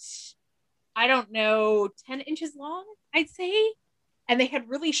about, I don't know, 10 inches long, I'd say. And they had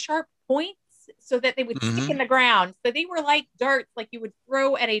really sharp points so that they would stick in the ground. So they were like darts, like you would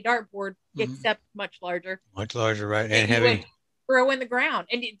throw at a dartboard, except much larger. Much larger, right? And And heavy. Throw in the ground.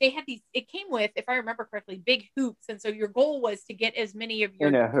 And they had these, it came with, if I remember correctly, big hoops. And so your goal was to get as many of your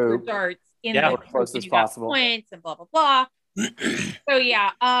darts in the hoop close as possible. Points and blah, blah, blah. So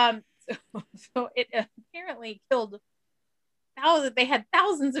yeah, so it apparently killed thousands. They had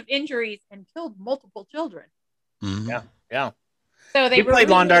thousands of injuries and killed multiple children. Yeah. So we played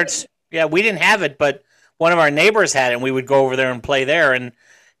lawn darts. Yeah, we didn't have it, but one of our neighbors had it, and we would go over there and play there. And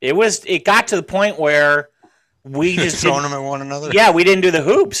it got to the point where we just throwing them at one another. Yeah, we didn't do the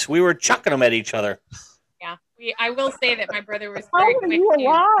hoops. We were chucking them at each other. Yeah, I will say that my brother was How very are quick. you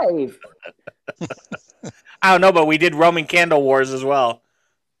alive? I don't know, but we did Roman candle wars as well.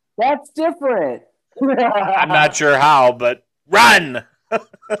 That's different. I'm not sure how, but run.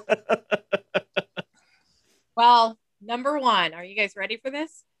 Well, number one, are you guys ready for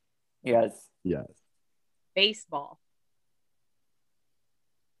this? Yes. Yes. Baseball.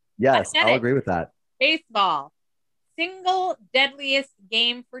 Yes, I said I'll it. agree with that. Baseball. Single deadliest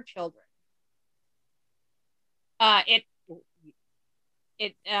game for children. Let's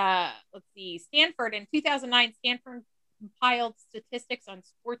see. Stanford in 2009, Stanford compiled statistics on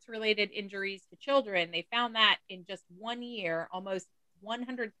sports-related injuries to children. They found that in just 1 year, almost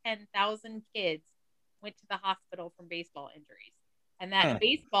 110,000 kids went to the hospital from baseball injuries. And that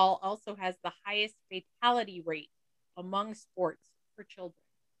baseball also has the highest fatality rate among sports for children.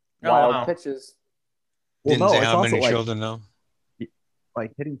 Wild pitches. Well, Didn't say it's how also many like- children, though.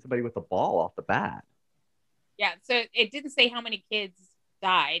 Like hitting somebody with a ball off the bat. Yeah, so it didn't say how many kids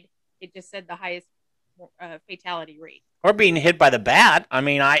died. It just said the highest fatality rate. Or being hit by the bat. I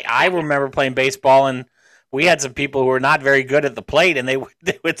mean, I remember playing baseball, and we had some people who were not very good at the plate, and they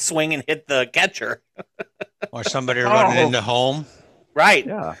would swing and hit the catcher. Or somebody running into home. Right.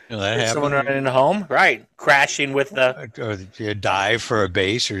 Yeah. You know, that happened. Someone running into home. Right. Crashing with the... Or you dive for a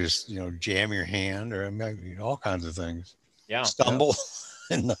base, or just, jam your hand, or all kinds of things. Yeah. Stumble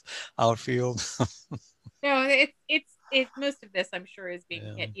in the outfield. No, it's most of this, I'm sure, is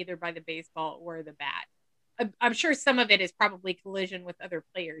being hit either by the baseball or the bat. I'm sure some of it is probably collision with other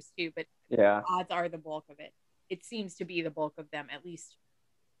players too, but odds are the bulk of it. It seems to be the bulk of them, at least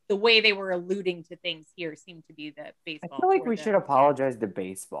the way they were alluding to things here seemed to be the baseball. I feel like we should apologize to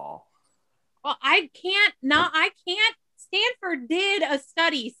baseball. Well, I can't. Stanford did a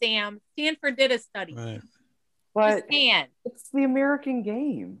study, Sam. Stanford did a study. Right. But Just it's the American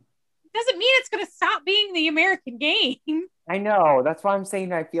game. doesn't mean it's going to stop being the American game. I know. That's why I'm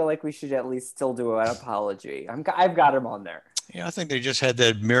saying I feel like we should at least still do an apology. I've got him on there. Yeah, I think they just had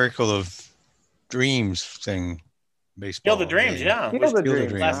that Miracle of Dreams thing. Baseball. Field of Dreams, yeah. Field of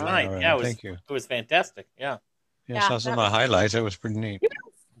Dreams. Last night. All right, Yeah, thank you. It was fantastic. Yeah. Yeah, I saw some of the highlights. That was pretty neat.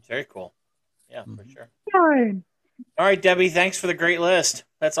 Very cool. Yeah, for sure. Fine. All right, Debbie, thanks for the great list.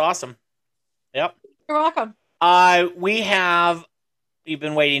 That's awesome. Yep. You're welcome. You've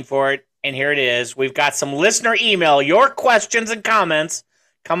been waiting for it, and here it is. We've got some listener email, your questions and comments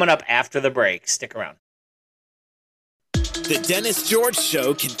coming up after the break. Stick around. The Dennis George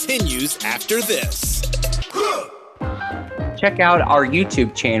Show continues after this. check out our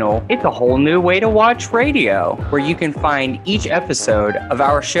YouTube channel, It's a Whole New Way to Watch Radio, where you can find each episode of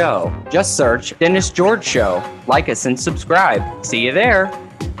our show. Just search Dennis George Show. Like us and subscribe. See you there.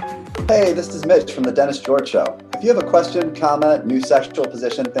 Hey, this is Mitch from The Dennis George Show. If you have a question, comment, new sexual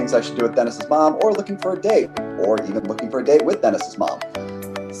position, things I should do with Dennis's mom, or looking for a date, or even looking for a date with Dennis's mom,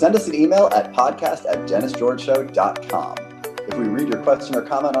 send us an email at podcast@dennisgeorgeshow.com. If we read your question or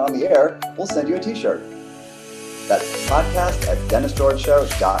comment on the air, we'll send you a t-shirt. That's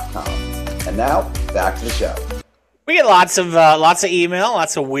podcast@dennisgeorgeshow.com. And now, back to the show. We get lots of email,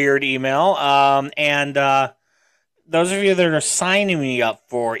 lots of weird email, and those of you that are signing me up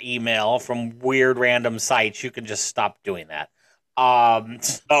for email from weird random sites, you can just stop doing that.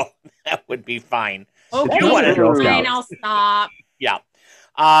 So that would be fine. Okay, fine, I'll stop. Yeah.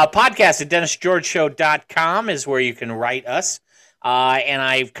 Podcast@DennisGeorgeShow.com is where you can write us. And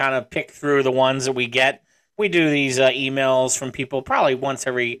I've kind of picked through the ones that we get. We do these emails from people probably once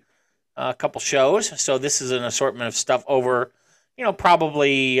every couple shows. So this is an assortment of stuff over,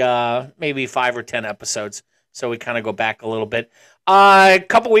 probably maybe 5 or 10 episodes. So we kind of go back a little bit. A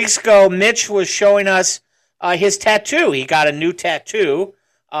couple weeks ago, Mitch was showing us his tattoo. He got a new tattoo,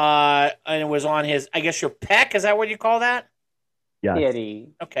 and it was on his, I guess, your pec. Is that what you call that? Yeah.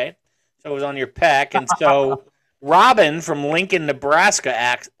 Okay. So it was on your pec. And so Robin from Lincoln, Nebraska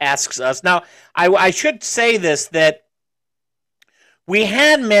asks us. Now, I should say this, that we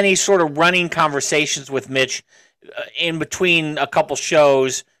had many sort of running conversations with Mitch in between a couple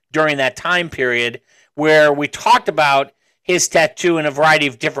shows during that time period, where we talked about his tattoo in a variety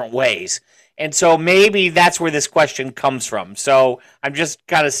of different ways. And so maybe that's where this question comes from. So I'm just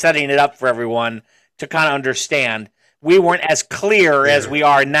kind of setting it up for everyone to kind of understand. We weren't as clear as we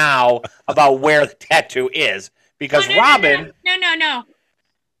are now about where the tattoo is. Because Robin... No.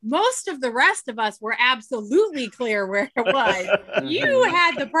 Most of the rest of us were absolutely clear where it was. You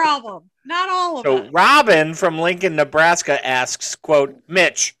had the problem, not all of us. So Robin from Lincoln, Nebraska asks, quote,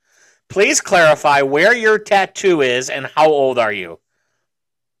 Mitch, please clarify where your tattoo is and how old are you?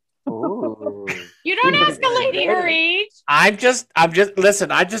 Ooh. You don't ask a lady her age.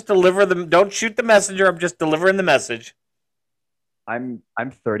 Listen, I just deliver them. Don't shoot the messenger. I'm just delivering the message. I'm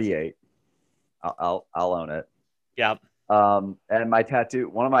 38. I'll own it. Yep. And my tattoo,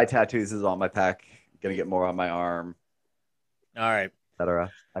 one of my tattoos is on my pec. Gonna get more on my arm. All right. Etc.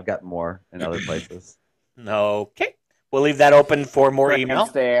 I've got more in other places. Okay. We'll leave that open for more email.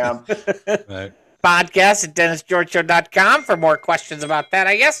 Right. Podcast@DennisGeorgeShow.com for more questions about that,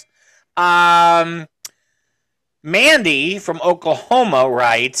 I guess. Mandy from Oklahoma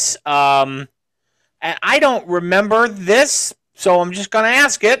writes, and I don't remember this, so I'm just going to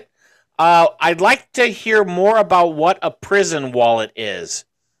ask it. I'd like to hear more about what a prison wallet is.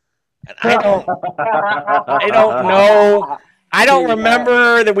 And I don't know. I don't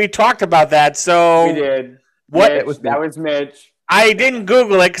remember that we talked about that. So We did. What? That was Mitch. I didn't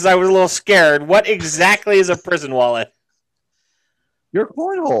Google it because I was a little scared. What exactly is a prison wallet? Your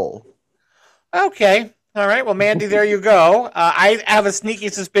cornhole. Okay. All right. Well, Mandy, there you go. I have a sneaky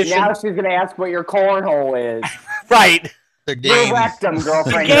suspicion. Now she's going to ask what your cornhole is. Right. The Your game. rectum,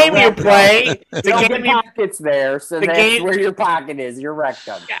 girlfriend. The game Your you rectum. play. The Your game you, pocket's there, so the that's game- where your pocket is, your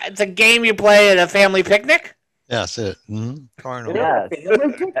rectum. it's a game you play at a family picnic. That's it. Mm-hmm. Carnal. Yes. At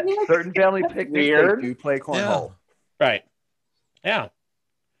certain family picnics, Weird. they do play cornhole. Right. Yeah.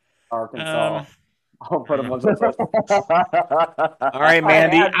 Arkansas. I'll put them on the All right,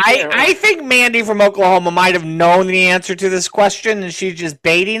 Mandy. I think Mandy from Oklahoma might have known the answer to this question, and she's just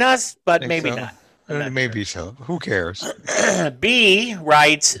baiting us, but maybe so. not. Maybe so. Who cares? B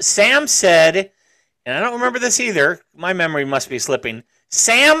writes, Sam said, and I don't remember this either. My memory must be slipping.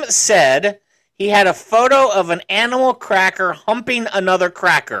 Sam said he had a photo of an animal cracker humping another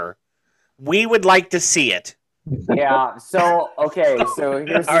cracker. We would like to see it. Yeah, so here's the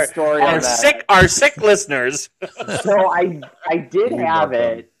story on that. Our sick listeners. So I did have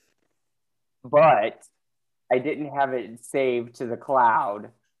it, but I didn't have it saved to the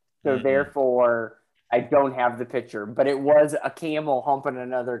cloud. So therefore I don't have the picture, but it was a camel humping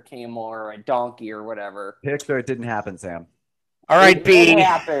another camel or a donkey or whatever. Picture, it didn't happen, Sam. All right, B. We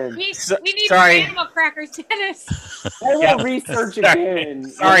need sorry. animal crackers, Dennis. I will research again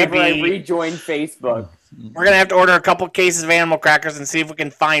whenever I rejoin Facebook. We're going to have to order a couple cases of animal crackers and see if we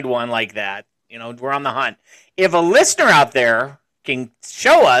can find one like that. We're on the hunt. If a listener out there can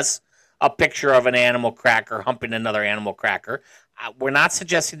show us a picture of an animal cracker humping another animal cracker, we're not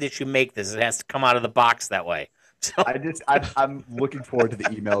suggesting that you make this. It has to come out of the box that way. So, I'm looking forward to the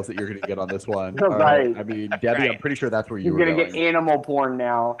emails that you're going to get on this one. Right. I mean, Debbie, I'm pretty sure that's where You're you were gonna going. get animal porn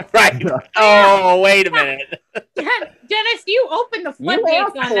now. right. Oh, wait a minute. Dennis, you opened the floodgates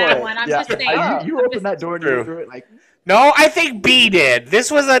asked on for that it. one. I'm just saying. You opened that door and you threw it like. No, I think B did. This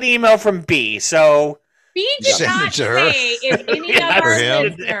was an email from B. So B did Send not it to her. say if any Yeah, of our him.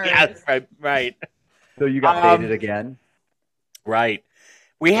 listeners. yeah, right. So you got baited again. Right.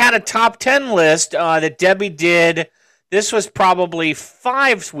 We had a top 10 list that Debbie did. This was probably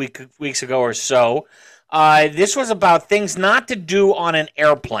 5 weeks ago or so. This was about things not to do on an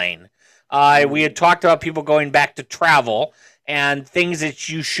airplane. We had talked about people going back to travel and things that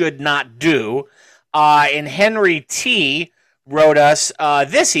you should not do. And Henry T. wrote us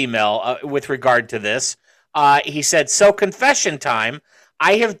this email with regard to this. He said, so confession time.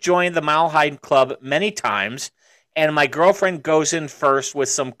 I have joined the Mile High Club many times, and my girlfriend goes in first with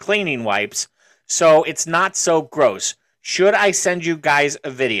some cleaning wipes, so it's not so gross. Should I send you guys a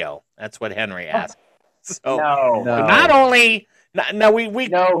video? That's what Henry asked. So No. not only we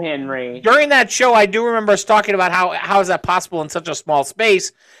No, Henry. during that show, I do remember us talking about how is that possible in such a small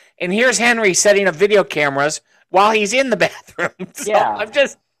space, and here's Henry setting up video cameras while he's in the bathroom. So Yeah.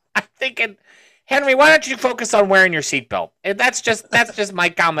 I'm thinking, Henry, why don't you focus on wearing your seatbelt? And that's just my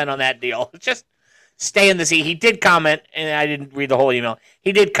comment on that deal. Just stay in the seat. He did comment, and I didn't read the whole email.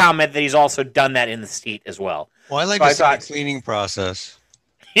 He did comment that he's also done that in the seat as well. Well, I like So I to see thought- the cleaning process.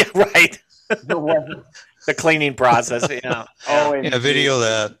 Yeah, right. The one. The cleaning process. Yeah. Oh, Yeah, video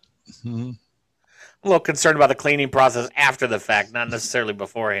that. Mhm. I'm a little concerned about the cleaning process after the fact, not necessarily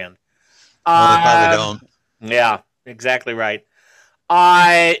beforehand. Well, they probably don't. Yeah, exactly right.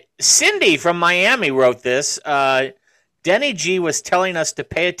 Cindy from Miami wrote this. Denny G was telling us to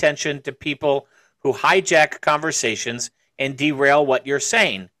pay attention to people who hijack conversations and derail what you're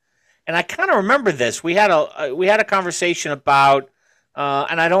saying. And I kind of remember this. We had a conversation about,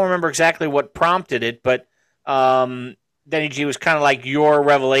 and I don't remember exactly what prompted it, but Denny G was kind of like your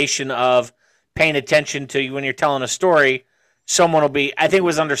revelation of paying attention to when you're telling a story. Someone will be, I think it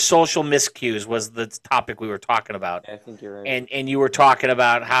was under social miscues was the topic we were talking about. I think you're right. And you were talking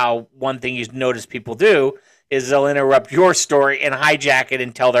about how one thing you notice people do is they'll interrupt your story and hijack it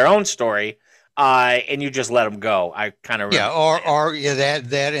and tell their own story, and you just let them go. I kind of Yeah, or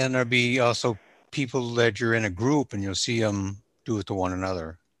that, and there'll be also people that you're in a group and you'll see them do it to one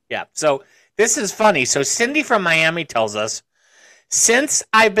another. Yeah. So this is funny. So Cindy from Miami tells us, since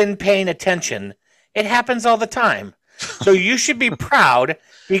I've been paying attention, it happens all the time. So you should be proud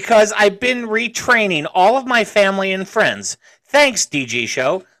because I've been retraining all of my family and friends. Thanks, DG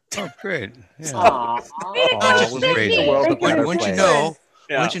Show. Oh, great! Yeah. Aw. Great. The world a better Once you place. know,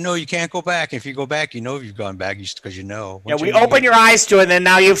 Yeah. once you know, you can't go back. If you go back, you know you've gone back just because you know. Yeah, Once we you know, open your eyes to it, and then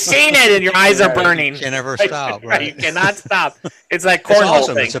now you've seen it, and your eyes are burning. You can never Right, stop. right. Right? You cannot stop. It's like It's cornhole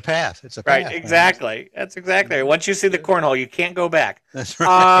awesome. thing. It's a path. It's a path. Right, man. exactly. That's exactly right. Once you see the cornhole, you can't go back. That's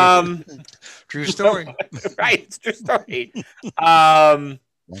right. True story. Right, it's true story.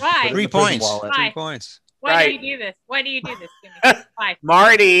 Why? 3 prison points. wallet. 3 points. Why Right. do you do this? Why do you do this to me? Why?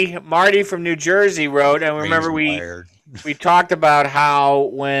 Marty from New Jersey wrote, and remember Brains wired. we talked about how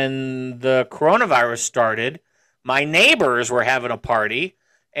when the coronavirus started, my neighbors were having a party,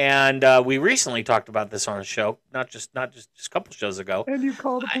 and we recently talked about this on a show, not just a couple shows ago. And you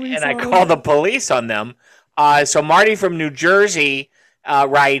call the police. And I on them. called the police on them. So Marty from New Jersey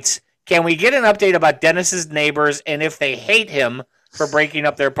writes, can we get an update about Dennis's neighbors and if they hate him for breaking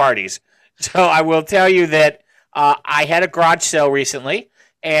up their parties? So I will tell you that I had a garage sale recently,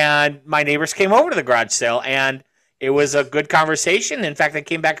 and my neighbors came over to the garage sale, and it was a good conversation. In fact, they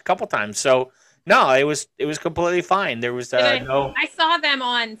came back a couple times. So no, it was completely fine. There was no. I saw them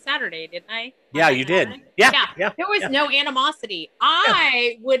on Saturday, didn't I? Yeah, you did. Yeah. There was no animosity.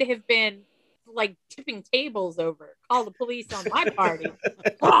 I would have been like tipping tables over. Call the police on my party.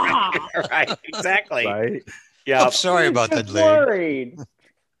 Ah. Right. Exactly. Right. Yeah. I'm sorry about that, Just lady. worried.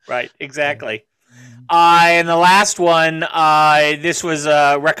 Right, exactly. And the last one, this was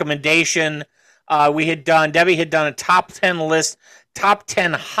a recommendation. Debbie had done a top 10 list, top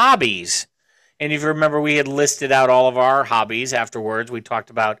 10 hobbies. And if you remember, we had listed out all of our hobbies afterwards. We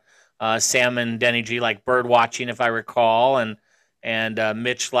talked about Sam and Denny G like bird watching, if I recall, and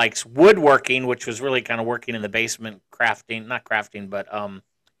Mitch likes woodworking, which was really kind of working in the basement, not crafting, but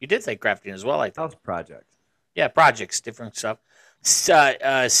you did say crafting as well, I think. House project. Yeah, projects, different stuff.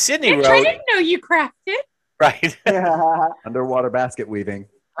 Sydney Mitch, I wrote, didn't know you crafted. right, Underwater basket weaving.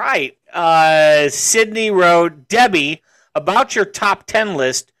 right. Sydney wrote, Debbie, about your top 10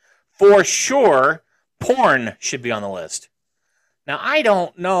 list, for sure, porn should be on the list. Now I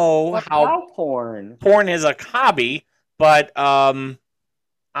don't know how porn is a hobby, but I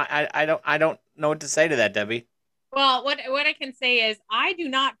don't know what to say to that, Debbie. Well, what I can say is I do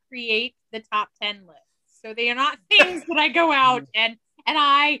not create the top 10 lists. So they are not things that I go out and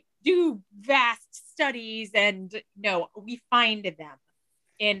I do vast studies and no, we find them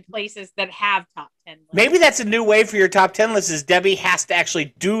in places that have top 10 lists. Maybe that's a new way for your top 10 list is Debbie has to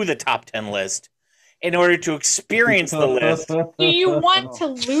actually do the top 10 list in order to experience the list. Do you want to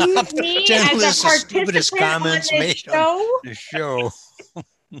lose me as a participant on this show? The show.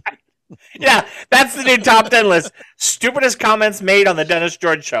 Yeah, that's the new top 10 list. Stupidest comments made on the Dennis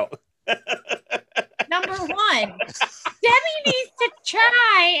George Show. Number 1, Debbie needs to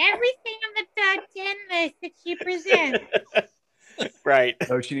try everything on the top 10 list that she presents. Right.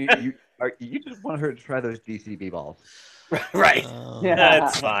 So you just want her to try those DCB balls. Right.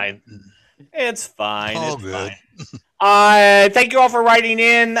 That's fine. It's fine. Oh, it's good. fine. Thank you all for writing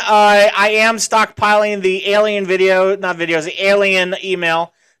in. I am stockpiling the alien the alien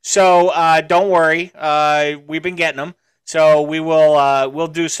email. So don't worry. We've been getting them. So we'll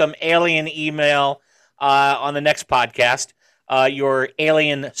do some alien email on the next podcast. Your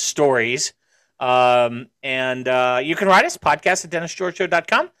alien stories. And you can write us podcast at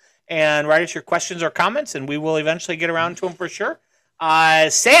DennisGeorgeShow.com and write us your questions or comments, and we will eventually get around to them for sure.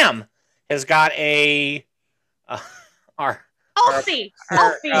 Sam has got a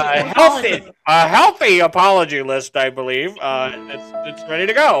healthy apology list, I believe. It's ready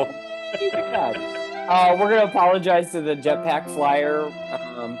to go. We're going to apologize to the jetpack flyer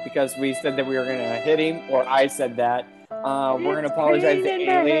because we said that we were going to hit him, or I said that. We're going to apologize to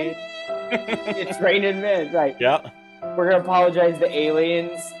aliens. It's raining men, right? Yeah. We're going to apologize to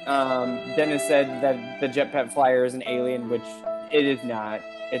aliens. Dennis said that the jetpack flyer is an alien, which it is not.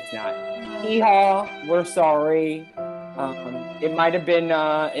 It's not. Hee-haw, we're sorry. It might have been,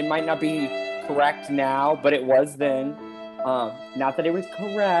 it might not be correct now, but it was then. Not that it was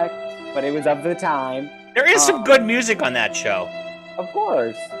correct, but it was of the time. There is some good music on that show. Of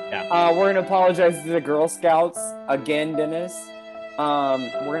course. Yeah. We're going to apologize to the Girl Scouts again, Dennis.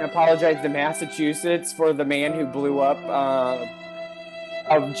 We're going to apologize to Massachusetts for the man who blew up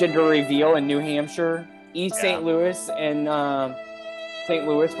a gender reveal in New Hampshire. East St. Louis and St.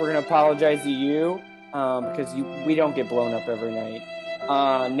 Louis, we're going to apologize to you because we don't get blown up every night.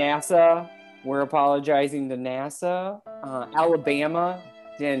 NASA, we're apologizing to NASA. Alabama,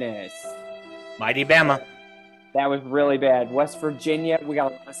 Dennis. Mighty Bama. That was really bad. West Virginia, we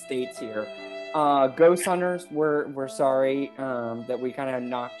got a lot of states here. Ghost Hunters, we're sorry that we kind of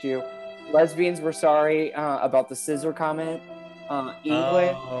knocked you. Lesbians, we're sorry about the scissor comment.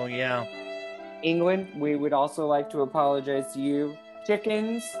 England. Oh, yeah. England, we would also like to apologize to you.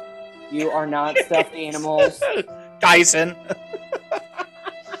 Chickens, you are not stuffed animals. Dyson.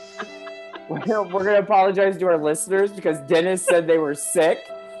 We're going to apologize to our listeners because Dennis said they were sick.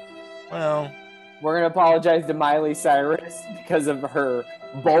 Well, we're going to apologize to Miley Cyrus because of her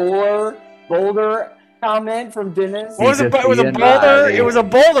boulder comment from Dennis. What was it? It was a boulder. It was a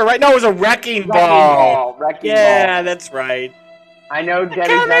boulder, right? No, it was a wrecking ball. Yeah, ball. That's right. I know Debbie's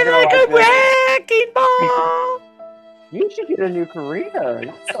coming not gonna like like a wrecking ball. You should get a new career.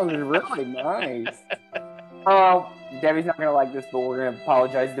 That sounded really nice. Debbie's not gonna like this, but we're gonna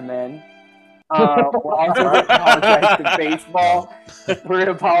apologize to men. We're also gonna apologize to baseball. We're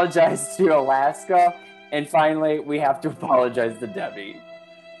gonna apologize to Alaska, and finally, we have to apologize to Debbie.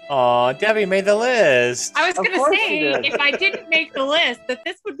 Oh, Debbie made the list. I was going to say, if I didn't make the list, that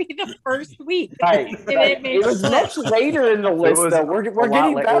this would be the first week. Right. It was much later in the list, though. We're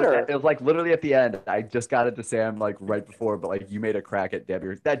getting better. It was like literally at the end. I just got it to Sam like right before, but like you made a crack at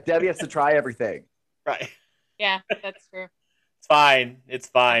Debbie. That Debbie has to try everything. Right. Yeah, that's true. It's fine. It's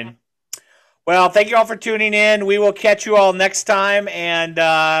fine. Well, thank you all for tuning in. We will catch you all next time. And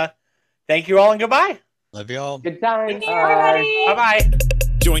thank you all and goodbye. Love you all. Good times. Bye-bye.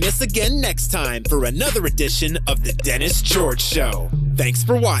 Join us again next time for another edition of The Dennis George Show. Thanks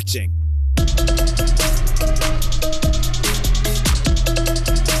for watching.